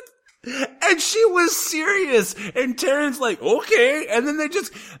 And she was serious. And Taryn's like, "Okay." And then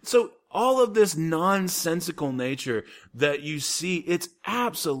so all of this nonsensical nature that you see, it's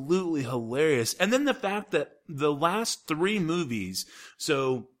absolutely hilarious. And then the fact that the last 3 movies,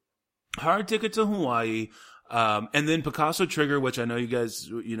 so Hard Ticket to Hawaii, and then Picasso Trigger, which I know you guys,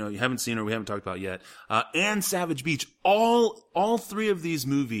 you haven't seen or we haven't talked about yet, and Savage Beach, all 3 of these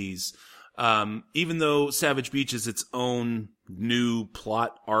movies, even though Savage Beach is its own new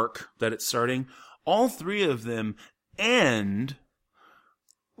plot arc that it's starting, all 3 of them end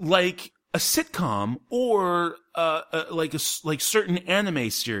like a sitcom or like certain anime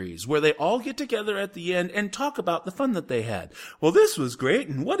series where they all get together at the end and talk about the fun that they had. "Well, this was great,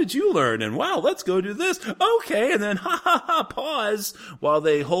 and what did you learn? And wow, let's go do this. Okay," and then pause while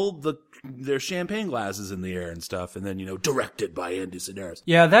they hold their champagne glasses in the air and stuff, and then directed by Andy Sedaris.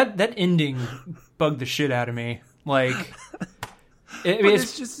 Yeah, that ending bugged the shit out of me. Like,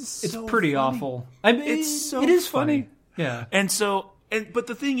 it's pretty funny. Awful. I mean, it is funny. Yeah, but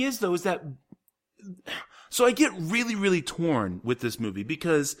the thing is, though, is that so I get really, really torn with this movie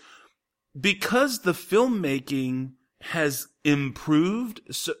because the filmmaking has improved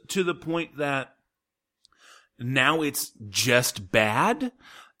to the point that now it's just bad.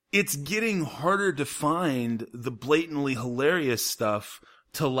 It's getting harder to find the blatantly hilarious stuff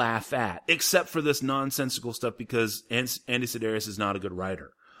to laugh at, except for this nonsensical stuff because Andy Sedaris is not a good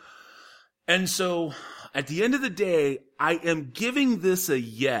writer. And so, at the end of the day, I am giving this a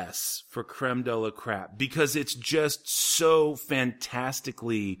yes for Creme de la Crap because it's just so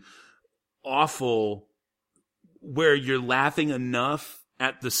fantastically awful where you're laughing enough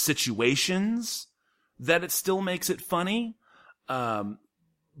at the situations that it still makes it funny.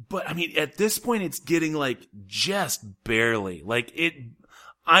 But I mean, at this point, it's getting like just barely. Like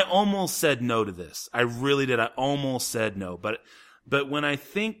I almost said no to this. I really did. I almost said no. But when I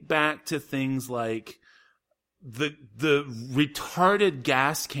think back to things like the retarded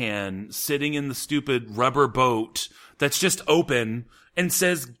gas can sitting in the stupid rubber boat that's just open and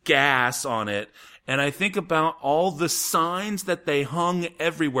says gas on it, and I think about all the signs that they hung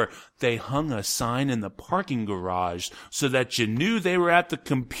everywhere. They hung a sign in the parking garage so that you knew they were at the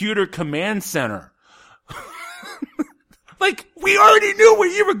computer command center. Like, we already knew where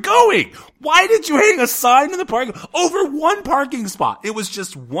you were going. Why did you hang a sign in the parking over one parking spot? It was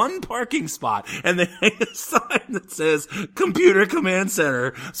just one parking spot, and they hang a sign that says Computer Command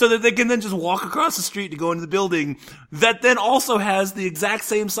Center so that they can then just walk across the street to go into the building that then also has the exact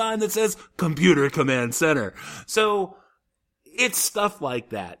same sign that says Computer Command Center. So it's stuff like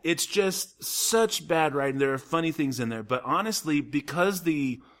that. It's just such bad writing. There are funny things in there, but honestly, because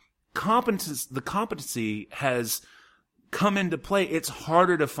the competency has come into play, it's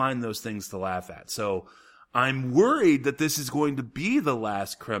harder to find those things to laugh at. So I'm worried that this is going to be the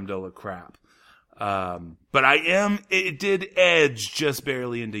last creme de la crap. But it did edge just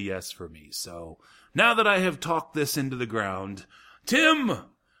barely into yes for me. So now that I have talked this into the ground, Tim,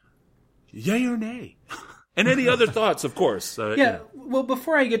 yay or nay? And any other thoughts, of course. Well,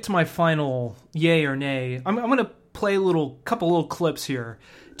 before I get to my final yay or nay, I'm going to play a couple little clips here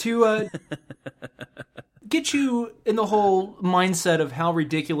to get you in the whole mindset of how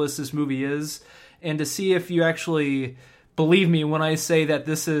ridiculous this movie is, and to see if you actually believe me when I say that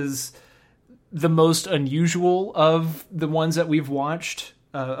this is the most unusual of the ones that we've watched,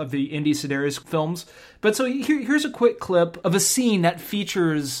 of the Andy Sedaris films. But so here's a quick clip of a scene that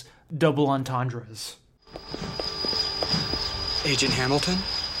features double entendres. Agent Hamilton?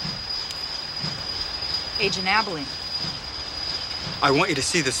 Agent Abilene. I want you to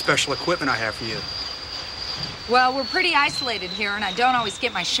see the special equipment I have for you. Well, we're pretty isolated here, and I don't always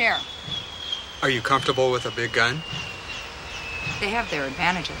get my share. Are you comfortable with a big gun? They have their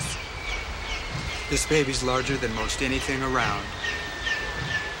advantages. This baby's larger than most anything around.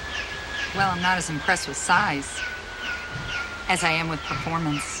 Well, I'm not as impressed with size as I am with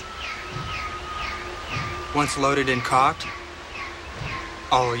performance. Once loaded and cocked,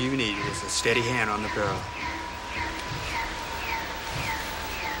 all you need is a steady hand on the barrel.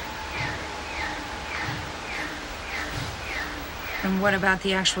 And what about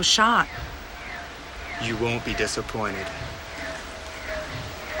the actual shot? You won't be disappointed.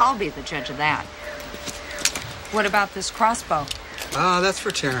 I'll be the judge of that. What about this crossbow? That's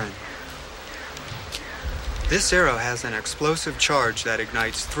for Taryn. This arrow has an explosive charge that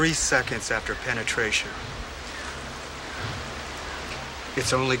ignites 3 seconds after penetration.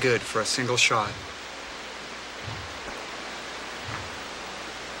 It's only good for a single shot.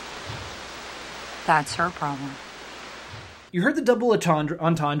 That's her problem. You heard the double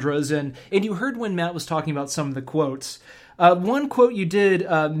entendres, and you heard when Matt was talking about some of the quotes. One quote you did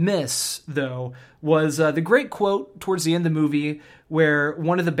miss, though, was the great quote towards the end of the movie where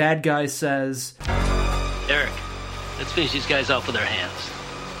one of the bad guys says, Eric, let's finish these guys off with our hands.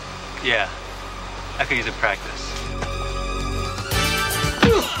 Yeah, I could use a practice.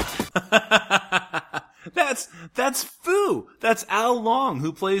 That's Fu. That's Al Long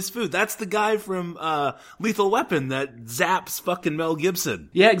who plays Fu. That's the guy from Lethal Weapon that zaps fucking Mel Gibson.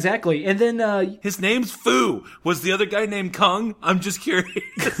 Yeah, exactly. And then his name's Fu. Was the other guy named Kung? I'm just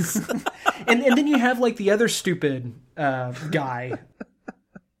curious. and then you have like the other stupid guy.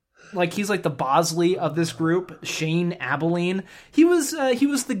 Like he's like the Bosley of this group, Shane Abilene. He was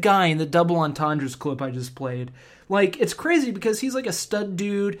the guy in the double entendres clip I just played. Like it's crazy because he's like a stud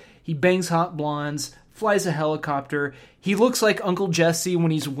dude. He bangs hot blondes, flies a helicopter. He looks like Uncle Jesse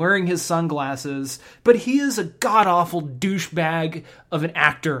when he's wearing his sunglasses, but he is a god-awful douchebag of an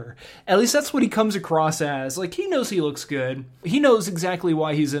actor. At least that's what he comes across as. Like, he knows he looks good. He knows exactly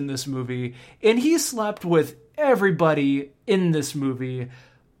why he's in this movie, and he slept with everybody in this movie.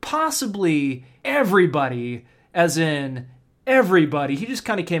 Possibly everybody, as in everybody. He just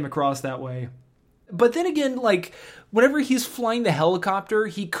kind of came across that way. But then again, like, whenever he's flying the helicopter,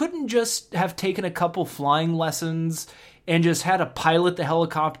 he couldn't just have taken a couple flying lessons and just had to pilot the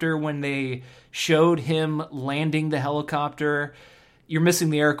helicopter when they showed him landing the helicopter. You're missing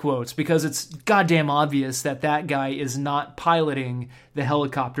the air quotes because it's goddamn obvious that that guy is not piloting the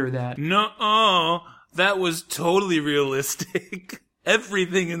helicopter that... No, that was totally realistic.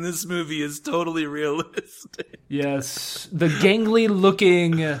 Everything in this movie is totally realistic. Yes, the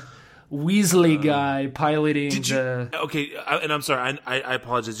gangly-looking... Weasley guy piloting Okay, and I'm sorry, I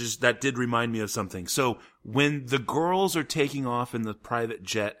apologize. Just that did remind me of something. So when the girls are taking off in the private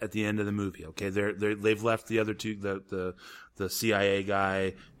jet at the end of the movie, okay, they've left the other two, the CIA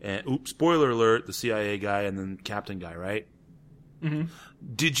guy, and spoiler alert, the CIA guy and then Captain guy, right? Mm-hmm.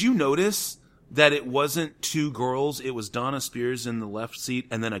 Did you notice that it wasn't two girls? It was Donna Spears in the left seat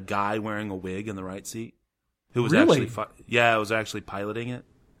and then a guy wearing a wig in the right seat, who was really? It was actually piloting it.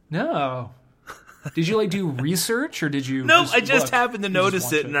 No. Did you do research or did you? No, I just happened to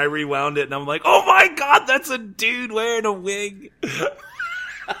notice it and I rewound it and I'm like, oh my god, that's a dude wearing a wig.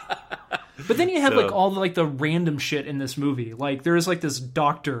 But then you have all the random shit in this movie. Like there's this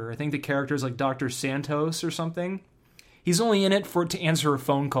doctor. I think the character is Dr. Santos or something. He's only in it to answer a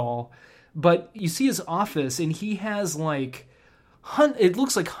phone call. But you see his office and he has it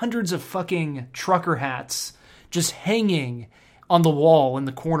looks like hundreds of fucking trucker hats just hanging on the wall in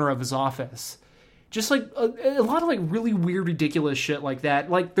the corner of his office. Just a lot of really weird, ridiculous shit like that.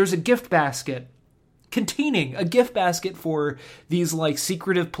 Like there's a gift basket containing a gift basket for these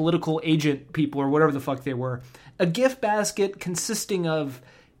secretive political agent people or whatever the fuck they were. A gift basket consisting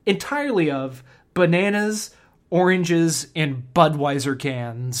entirely of bananas, oranges, and Budweiser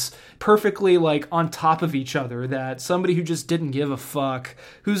cans, perfectly on top of each other, that somebody who just didn't give a fuck,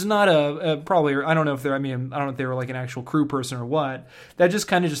 who's not probably, I don't know if they were an actual crew person or what, that just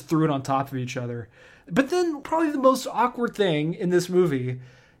kind of just threw it on top of each other. But then probably the most awkward thing in this movie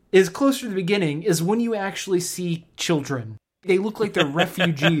is closer to the beginning is when you actually see children. They look like they're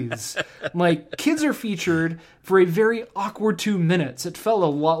refugees. Kids are featured for a very awkward 2 minutes. It felt a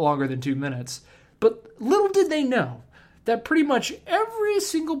lot longer than 2 minutes. But little did they know that pretty much every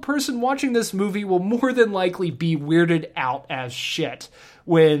single person watching this movie will more than likely be weirded out as shit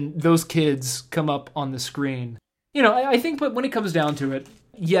when those kids come up on the screen. I think, but when it comes down to it,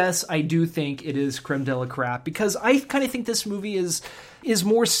 yes, I do think it is creme de la crap, because I kind of think this movie is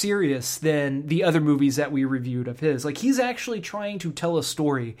more serious than the other movies that we reviewed of his. He's actually trying to tell a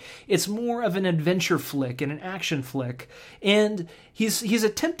story. It's more of an adventure flick and an action flick, and he's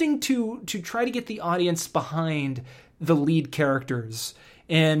attempting to try to get the audience behind the lead characters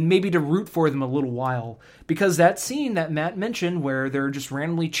and maybe to root for them a little while, because that scene that Matt mentioned where they're just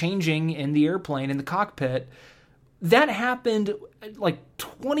randomly changing in the airplane in the cockpit, that happened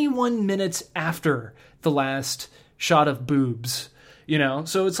 21 minutes after the last shot of boobs.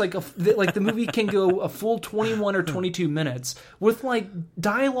 So it's the movie can go a full 21 or 22 minutes with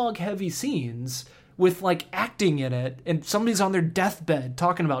dialogue heavy scenes with like acting in it, and somebody's on their deathbed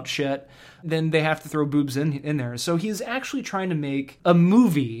talking about shit, then they have to throw boobs in there. So he's actually trying to make a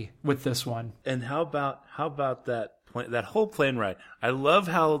movie with this one. And how about that whole plane ride? I love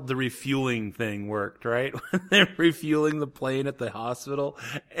how the refueling thing worked, right? When they're refueling the plane at the hospital,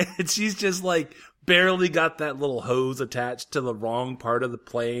 and she's just like barely got that little hose attached to the wrong part of the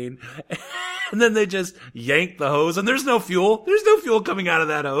plane. And then they just yank the hose, and there's no fuel. There's no fuel coming out of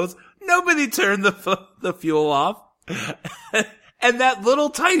that hose. Nobody turned the fuel off. And that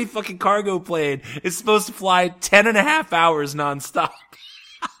little tiny fucking cargo plane is supposed to fly 10.5 hours nonstop.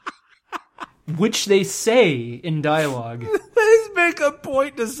 Which they say in dialogue. They make a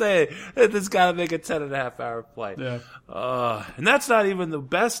point to say that this got to make a 10.5 hour flight. Yeah. And that's not even the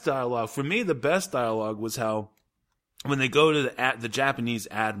best dialogue. For me, the best dialogue was how when they go to the Japanese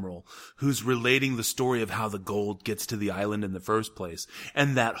admiral who's relating the story of how the gold gets to the island in the first place.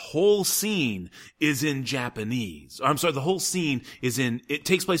 And that whole scene is in Japanese. I'm sorry, the whole scene it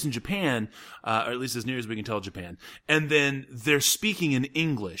takes place in Japan, or at least as near as we can tell Japan. And then they're speaking in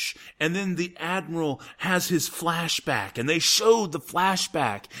English. And then the admiral has his flashback, and they showed the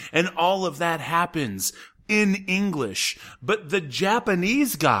flashback, and all of that happens in English. But the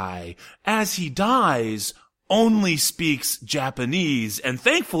Japanese guy, as he dies, only speaks Japanese, and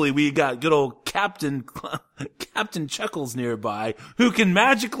thankfully we got good old Captain Chuckles nearby, who can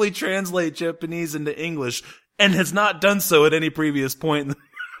magically translate Japanese into English, and has not done so at any previous point in the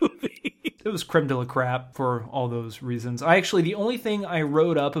movie. It was creme de la crap for all those reasons. The only thing I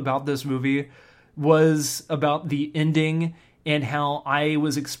wrote up about this movie was about the ending and how I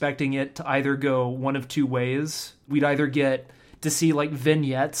was expecting it to either go one of two ways. We'd either get to see like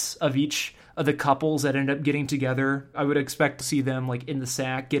vignettes of each of the couples that end up getting together. I would expect to see them like in the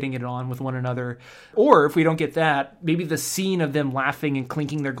sack getting it on with one another. Or if we don't get that, maybe the scene of them laughing and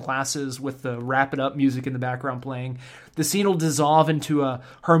clinking their glasses with the wrap it up music in the background playing. The scene will dissolve into a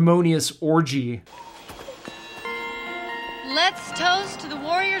harmonious orgy. Let's toast to the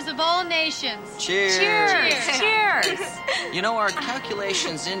warriors of all nations. Cheers. Cheers. Cheers. You know, our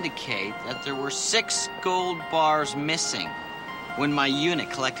calculations indicate that there were 6 gold bars missing when my unit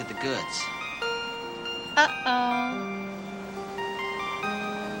collected the goods. Uh-oh.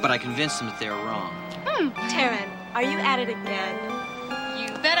 But I convinced them that they were wrong. Taryn, are you at it again? You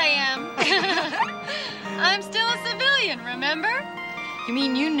bet I am. I'm still a civilian, remember? You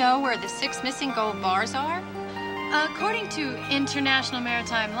mean you know where the 6 missing gold bars are? According to international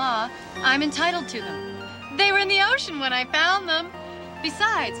maritime law, I'm entitled to them. They were in the ocean when I found them.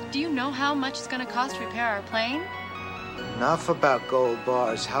 Besides, do you know how much it's going to cost to repair our plane? Enough about gold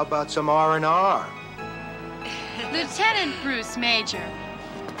bars. How about some R&R? Lieutenant Bruce Major,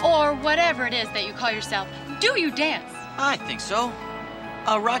 or whatever it is that you call yourself, do you dance? I think so.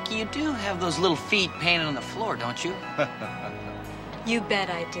 Rocky, you do have those little feet painted on the floor, don't you? You bet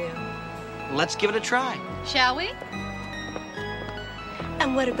I do. Let's give it a try. Shall we?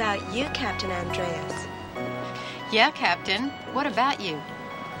 And what about you, Captain Andreas? Yeah, Captain. What about you?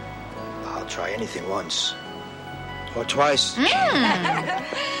 I'll try anything once. Or twice.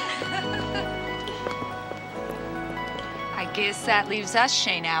 I guess that leaves us,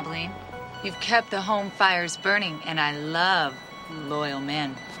 Shane Abilene. You've kept the home fires burning, and I love loyal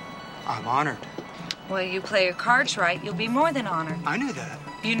men. I'm honored. Well, you play your cards right, you'll be more than honored. I knew that.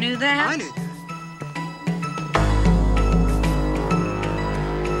 You knew that? I knew that.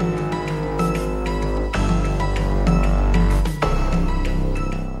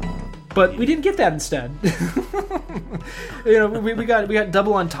 But we didn't get that instead. We got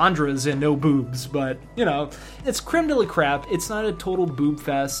double entendres and no boobs, but, it's creme de la crap. It's not a total boob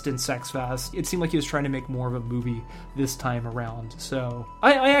fest and sex fest. It seemed like he was trying to make more of a movie this time around. So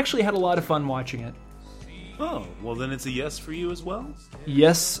I actually had a lot of fun watching it. Oh, well then it's a yes for you as well?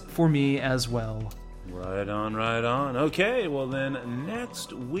 Yes for me as well. Right on, right on. Okay, well then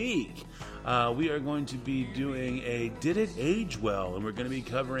next week we are going to be doing a Did It Age Well? And we're going to be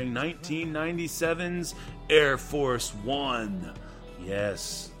covering 1997's Air Force One.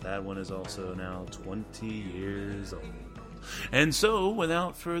 Yes, that one is also now 20 years old. And so,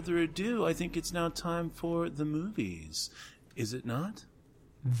 without further ado, I think it's now time for the movies. Is it not?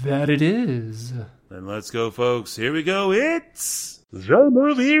 That it is. Then let's go, folks. Here we go. It's the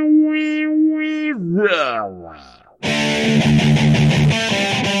movie we love.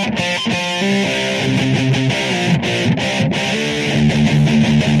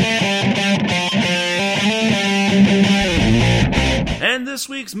 And this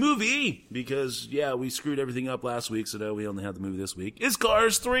week week's movie, because, yeah, we screwed everything up last week, so now we only have the movie this week, is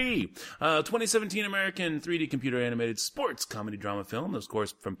Cars 3. 2017 American 3D computer animated sports comedy drama film. Of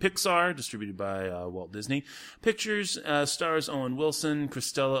course, from Pixar, distributed by Walt Disney Pictures. Stars Owen Wilson,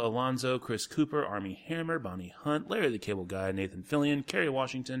 Cristela Alonso, Chris Cooper, Armie Hammer, Bonnie Hunt, Larry the Cable Guy, Nathan Fillion, Kerry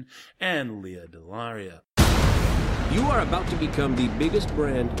Washington, and Leah Delaria. You are about to become the biggest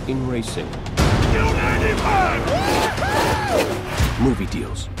brand in racing. Movie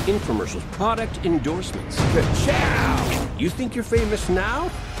deals, infomercials, product endorsements. Ka-chow! You think you're famous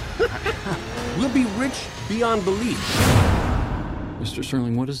now? We'll be rich beyond belief. Mr.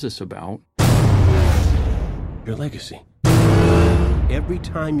 Sterling, what is this about? Your legacy. Every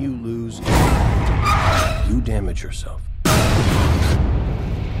time you lose, you damage yourself.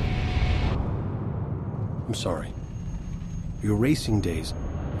 I'm sorry. Your racing days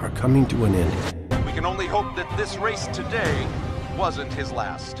are coming to an end. We can only hope that this race today wasn't his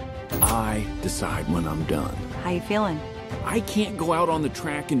last. I decide when I'm done. How you feeling? I can't go out on the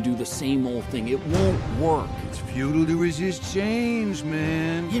track and do the same old thing. It won't work. It's futile to resist change,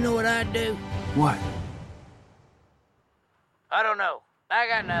 man. You know what I'd do? What? I don't know. I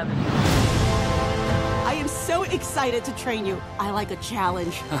got nothing. I am so excited to train you. I like a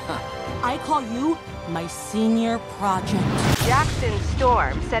challenge. I call you my senior project. Jackson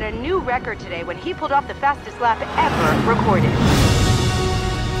Storm set a new record today when he pulled off the fastest lap ever recorded.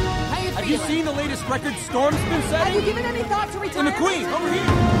 Have you seen the latest record Storm's been setting? Have you given any thought to And the retirement? Queen, over here!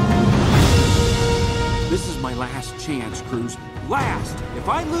 This is my last chance, Cruz. Last! If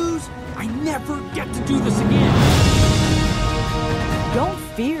I lose, I never get to do this again. Don't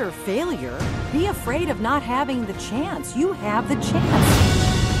fear failure. Be afraid of not having the chance. You have the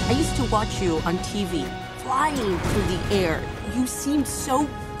chance. I used to watch you on TV, flying through the air. You seemed so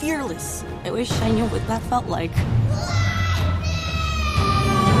fearless. I wish I knew what that felt like.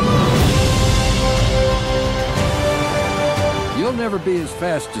 You'll never be as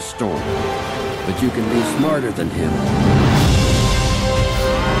fast as Storm, but you can be smarter than him.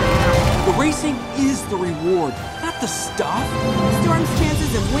 The racing is the reward, not the stuff. Storm's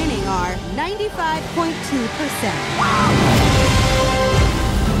chances of winning are 95.2%.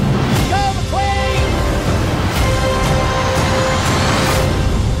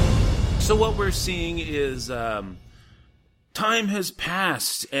 So what we're seeing is time has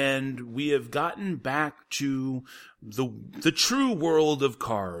passed, and we have gotten back to the true world of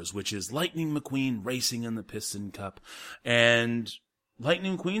cars, which is Lightning McQueen racing in the Piston Cup. And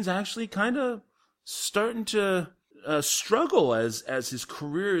Lightning McQueen's actually kind of starting to struggle as his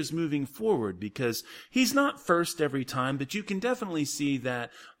career is moving forward, because he's not first every time, but you can definitely see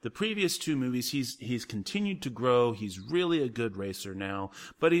that the previous two movies he's continued to grow. He's really a good racer now,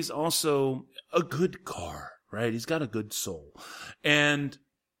 but he's also a good car, right? He's got a good soul. And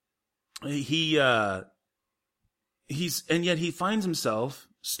and yet he finds himself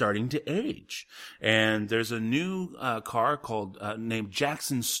starting to age. And there's a new car called named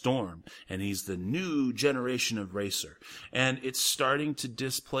Jackson Storm, and he's the new generation of racer. And it's starting to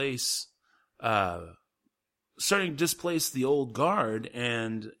displace the old guard.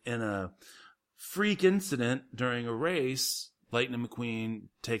 And in a freak incident during a race, Lightning McQueen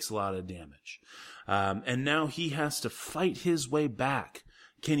takes a lot of damage. And now he has to fight his way back.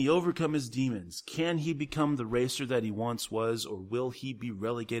 Can he overcome his demons? Can he become the racer that he once was, or will he be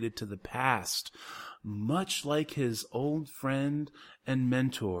relegated to the past? Much like his old friend and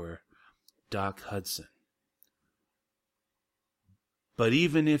mentor, Doc Hudson. But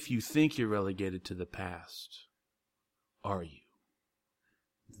even if you think you're relegated to the past, are you?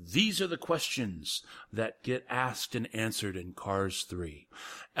 These are the questions that get asked and answered in Cars 3.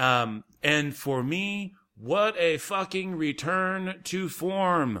 And for me, what a fucking return to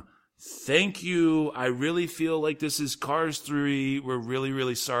form. Thank you. I really feel like this is Cars 3. We're really,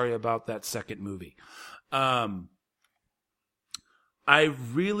 really sorry about that second movie. I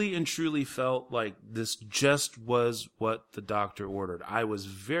really and truly felt like this just was what the doctor ordered. I was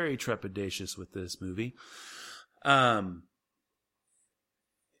very trepidatious with this movie.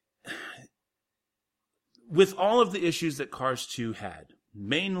 With all of the issues that Cars 2 had,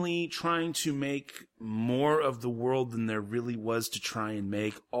 mainly trying to make more of the world than there really was to try and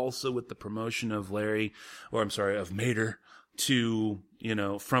make, also with the promotion of Mater to,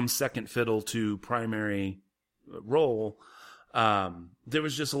 from second fiddle to primary role, there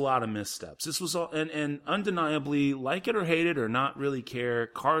was just a lot of missteps. This was all, and undeniably, like it or hate it or not really care,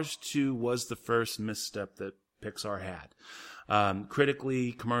 Cars 2 was the first misstep that Pixar had.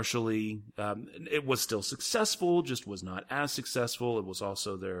 Critically, commercially, it was still successful, just was not as successful. It was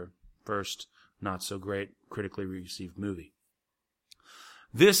also their first not so great critically received movie.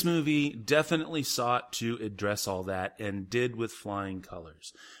 This movie definitely sought to address all that and did with flying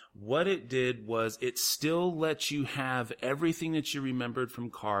colors. What it did was it still let you have everything that you remembered from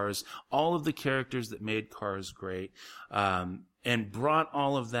Cars, all of the characters that made Cars great, and brought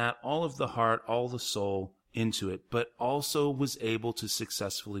all of that, all of the heart, all the soul into it, but also was able to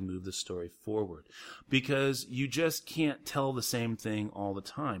successfully move the story forward, because you just can't tell the same thing all the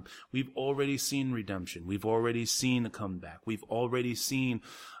time. We've already seen redemption. We've already seen a comeback. We've already seen,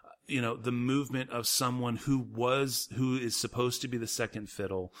 the movement of someone who is supposed to be the second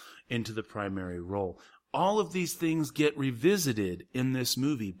fiddle into the primary role. All of these things get revisited in this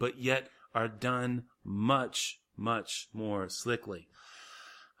movie, but yet are done much, much more slickly.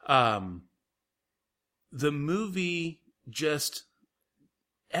 The movie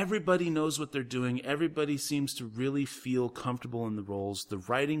everybody knows what they're doing. Everybody seems to really feel comfortable in the roles. The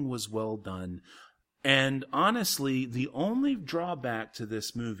writing was well done. And honestly, the only drawback to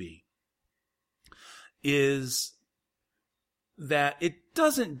this movie is that it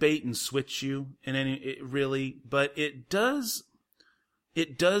doesn't bait and switch you but it does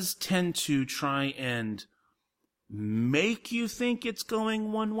tend to try and make you think it's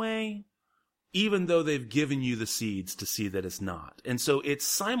going one way, even though they've given you the seeds to see that it's not. And so it's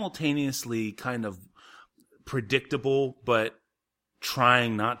simultaneously kind of predictable, but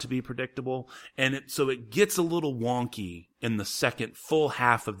trying not to be predictable. And so it gets a little wonky in the second full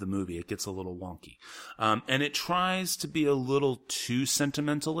half of the movie. It gets a little wonky. And it tries to be a little too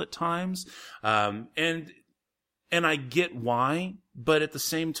sentimental at times. And I get why, but at the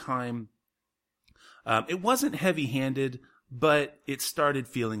same time, it wasn't heavy-handed, but it started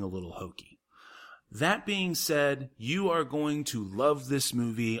feeling a little hokey. That being said, you are going to love this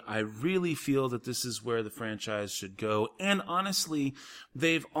movie. I really feel that this is where the franchise should go. And honestly,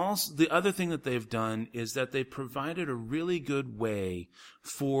 the other thing that they've done is that they provided a really good way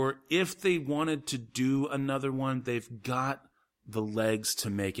for, if they wanted to do another one, they've got the legs to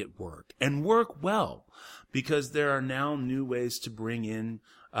make it work, and work well, because there are now new ways to bring in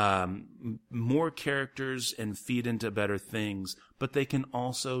more characters and feed into better things, but they can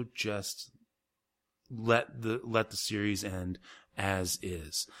also just let the series end as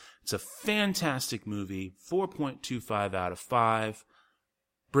is. It's a fantastic movie. 4.25 out of 5.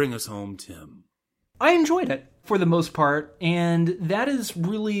 Bring us home, Tim. I enjoyed it for the most part, and that is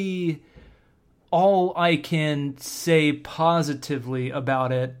really all I can say positively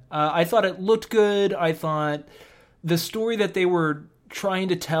about it. I thought it looked good. I thought the story that they were trying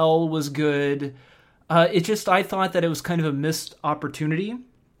to tell was good. I thought that it was kind of a missed opportunity.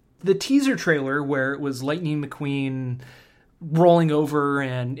 The teaser trailer, where it was Lightning McQueen rolling over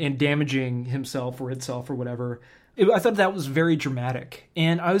and damaging himself or itself or whatever, I thought that was very dramatic.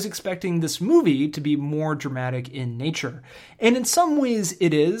 And I was expecting this movie to be more dramatic in nature. And in some ways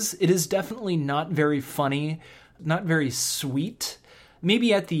it is. It is definitely not very funny, not very sweet.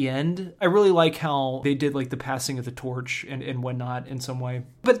 Maybe at the end, I really like how they did like the passing of the torch and whatnot in some way.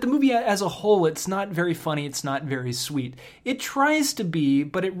 But the movie as a whole, it's not very funny. It's not very sweet. It tries to be,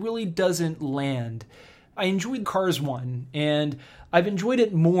 but it really doesn't land. I enjoyed Cars 1, and I've enjoyed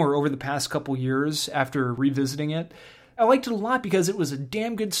it more over the past couple years after revisiting it. I liked it a lot because it was a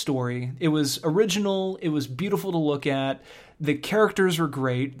damn good story. It was original. It was beautiful to look at. The characters were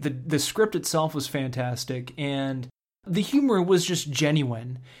great. The script itself was fantastic, and the humor was just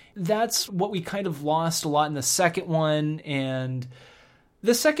genuine. That's what we kind of lost a lot in the second one, and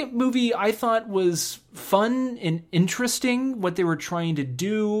the second movie I thought was fun and interesting, what they were trying to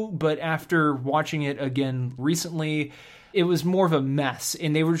do, but after watching it again recently, it was more of a mess,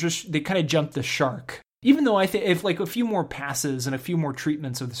 and they kind of jumped the shark. Even though I think if like a few more passes and a few more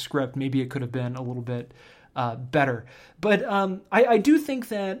treatments of the script, maybe it could have been a little bit better. But I do think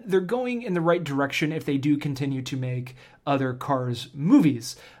that they're going in the right direction if they do continue to make other Cars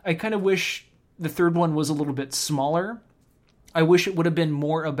movies. I kind of wish the third one was a little bit smaller. I wish it would have been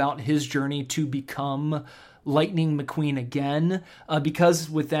more about his journey to become Lightning McQueen again, because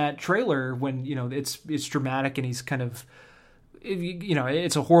with that trailer, when it's dramatic and he's kind of,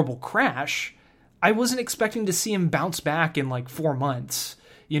 it's a horrible crash, I wasn't expecting to see him bounce back in like 4 months.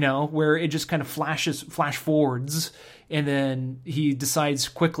 Where it just kind of flash forwards, and then he decides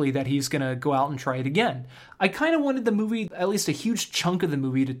quickly that he's going to go out and try it again. I kind of wanted the movie, at least a huge chunk of the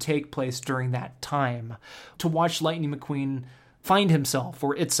movie, to take place during that time, to watch Lightning McQueen find himself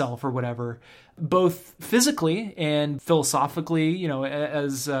or itself or whatever, both physically and philosophically,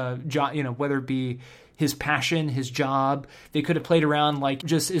 as whether it be his passion, his job. They could have played around like,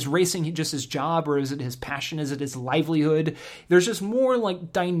 just is racing just his job, or is it his passion? Is it his livelihood? There's just more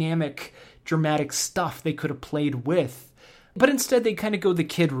like dynamic, dramatic stuff they could have played with. But instead, they kind of go the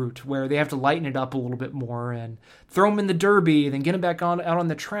kid route, where they have to lighten it up a little bit more and throw him in the derby, then get him back out on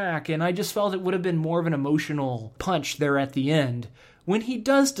the track. And I just felt it would have been more of an emotional punch there at the end, when he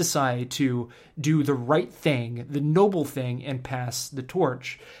does decide to do the right thing, the noble thing, and pass the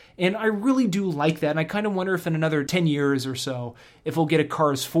torch. And I really do like that, and I kind of wonder if in another 10 years or so, if we'll get a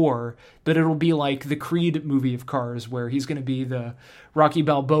Cars 4, but it'll be like the Creed movie of Cars, where he's going to be the Rocky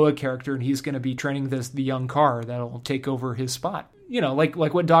Balboa character, and he's going to be training the young car that'll take over his spot. You know, like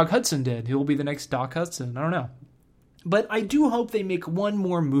what Doc Hudson did. He'll be the next Doc Hudson. I don't know. But I do hope they make one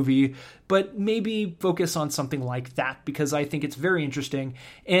more movie, but maybe focus on something like that, because I think it's very interesting.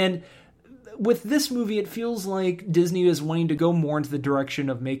 And with this movie, it feels like Disney is wanting to go more into the direction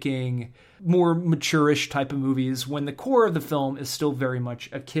of making more mature-ish type of movies, when the core of the film is still very much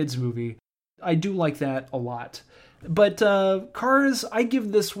a kid's movie. I do like that a lot. But Cars, I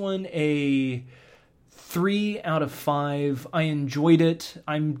give this one a 3 out of 5. I enjoyed it.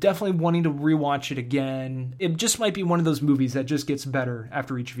 I'm definitely wanting to rewatch it again. It just might be one of those movies that just gets better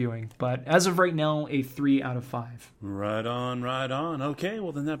after each viewing. But as of right now, a 3 out of 5. Right on, right on. Okay,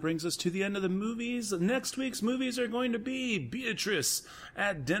 well then that brings us to the end of the movies. Next week's movies are going to be Beatrice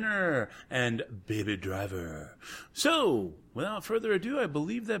at Dinner and Baby Driver. So, without further ado, I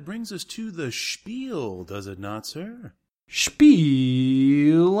believe that brings us to the spiel, does it not, sir?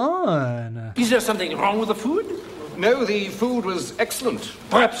 Spiel on. Is there something wrong with the food? No, the food was excellent.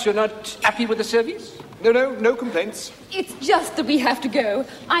 Perhaps you're not happy with the service? No complaints. It's just that we have to go.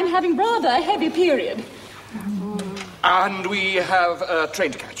 I'm having rather a heavy period. And we have a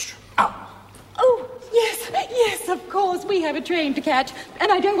train to catch. Oh, yes, of course, we have a train to catch,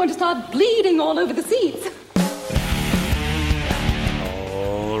 and I don't want to start bleeding all over the seats.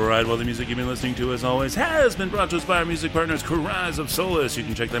 Alright, well, the music you've been listening to, as always, has been brought to us by our music partners, Cries of Solace. You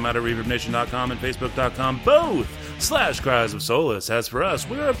can check them out at ReverbNation.com and Facebook.com, both /Cries of Solace. As for us,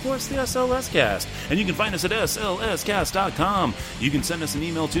 we're, of course, the SLS Cast, and you can find us at SLScast.com. You can send us an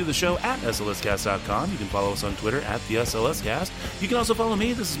email to the show at SLScast.com. You can follow us on Twitter at the SLS Cast. You can also follow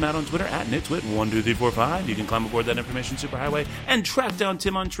me, this is Matt, on Twitter at nitwit12345. You can climb aboard that information superhighway and track down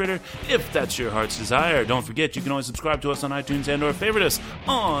Tim on Twitter if that's your heart's desire. Don't forget, you can always subscribe to us on iTunes and or favorite us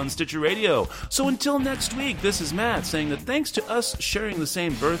on Stitcher Radio. So until next week, this is Matt saying that thanks to us sharing the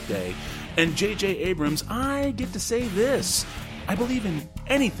same birthday and J.J. Abrams, I get to say this: I believe in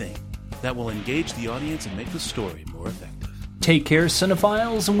anything that will engage the audience and make the story more effective. Take care,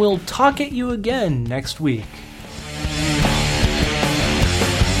 cinephiles, and we'll talk at you again next week.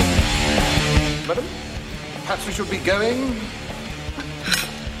 Madam, perhaps we should be going.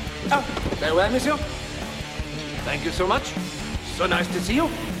 Farewell, monsieur. Thank you so much. So nice to see you.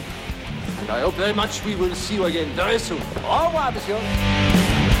 And I hope very much we will see you again very soon. Au revoir, monsieur.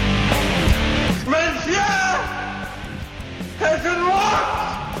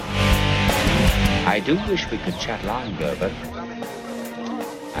 I do wish we could chat longer, but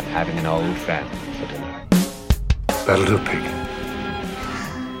I'm having an old friend for dinner. That'll do, pig.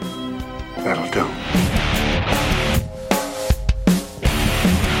 That'll do.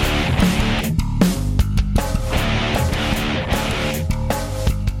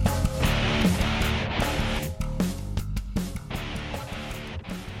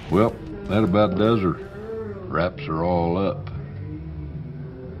 Well, that about does her. Wraps are all up.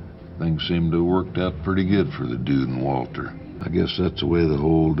 Things seem to have worked out pretty good for the dude and Walter. I guess that's the way the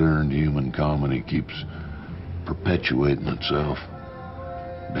whole darned human comedy keeps perpetuating itself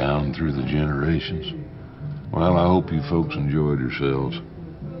down through the generations. Well, I hope you folks enjoyed yourselves.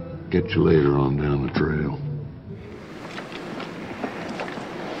 Catch you later on down the trail.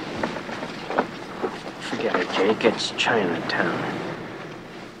 Forget it, Jake. It's Chinatown.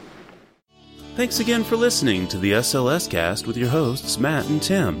 Thanks again for listening to the SLS Cast with your hosts, Matt and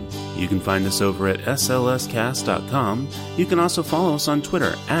Tim. You can find us over at slscast.com. You can also follow us on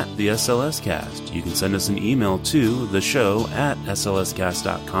Twitter at the SLS Cast. You can send us an email to the show at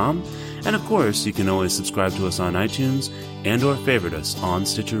slscast.com. And of course, you can always subscribe to us on iTunes and or favorite us on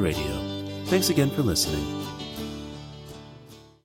Stitcher Radio. Thanks again for listening.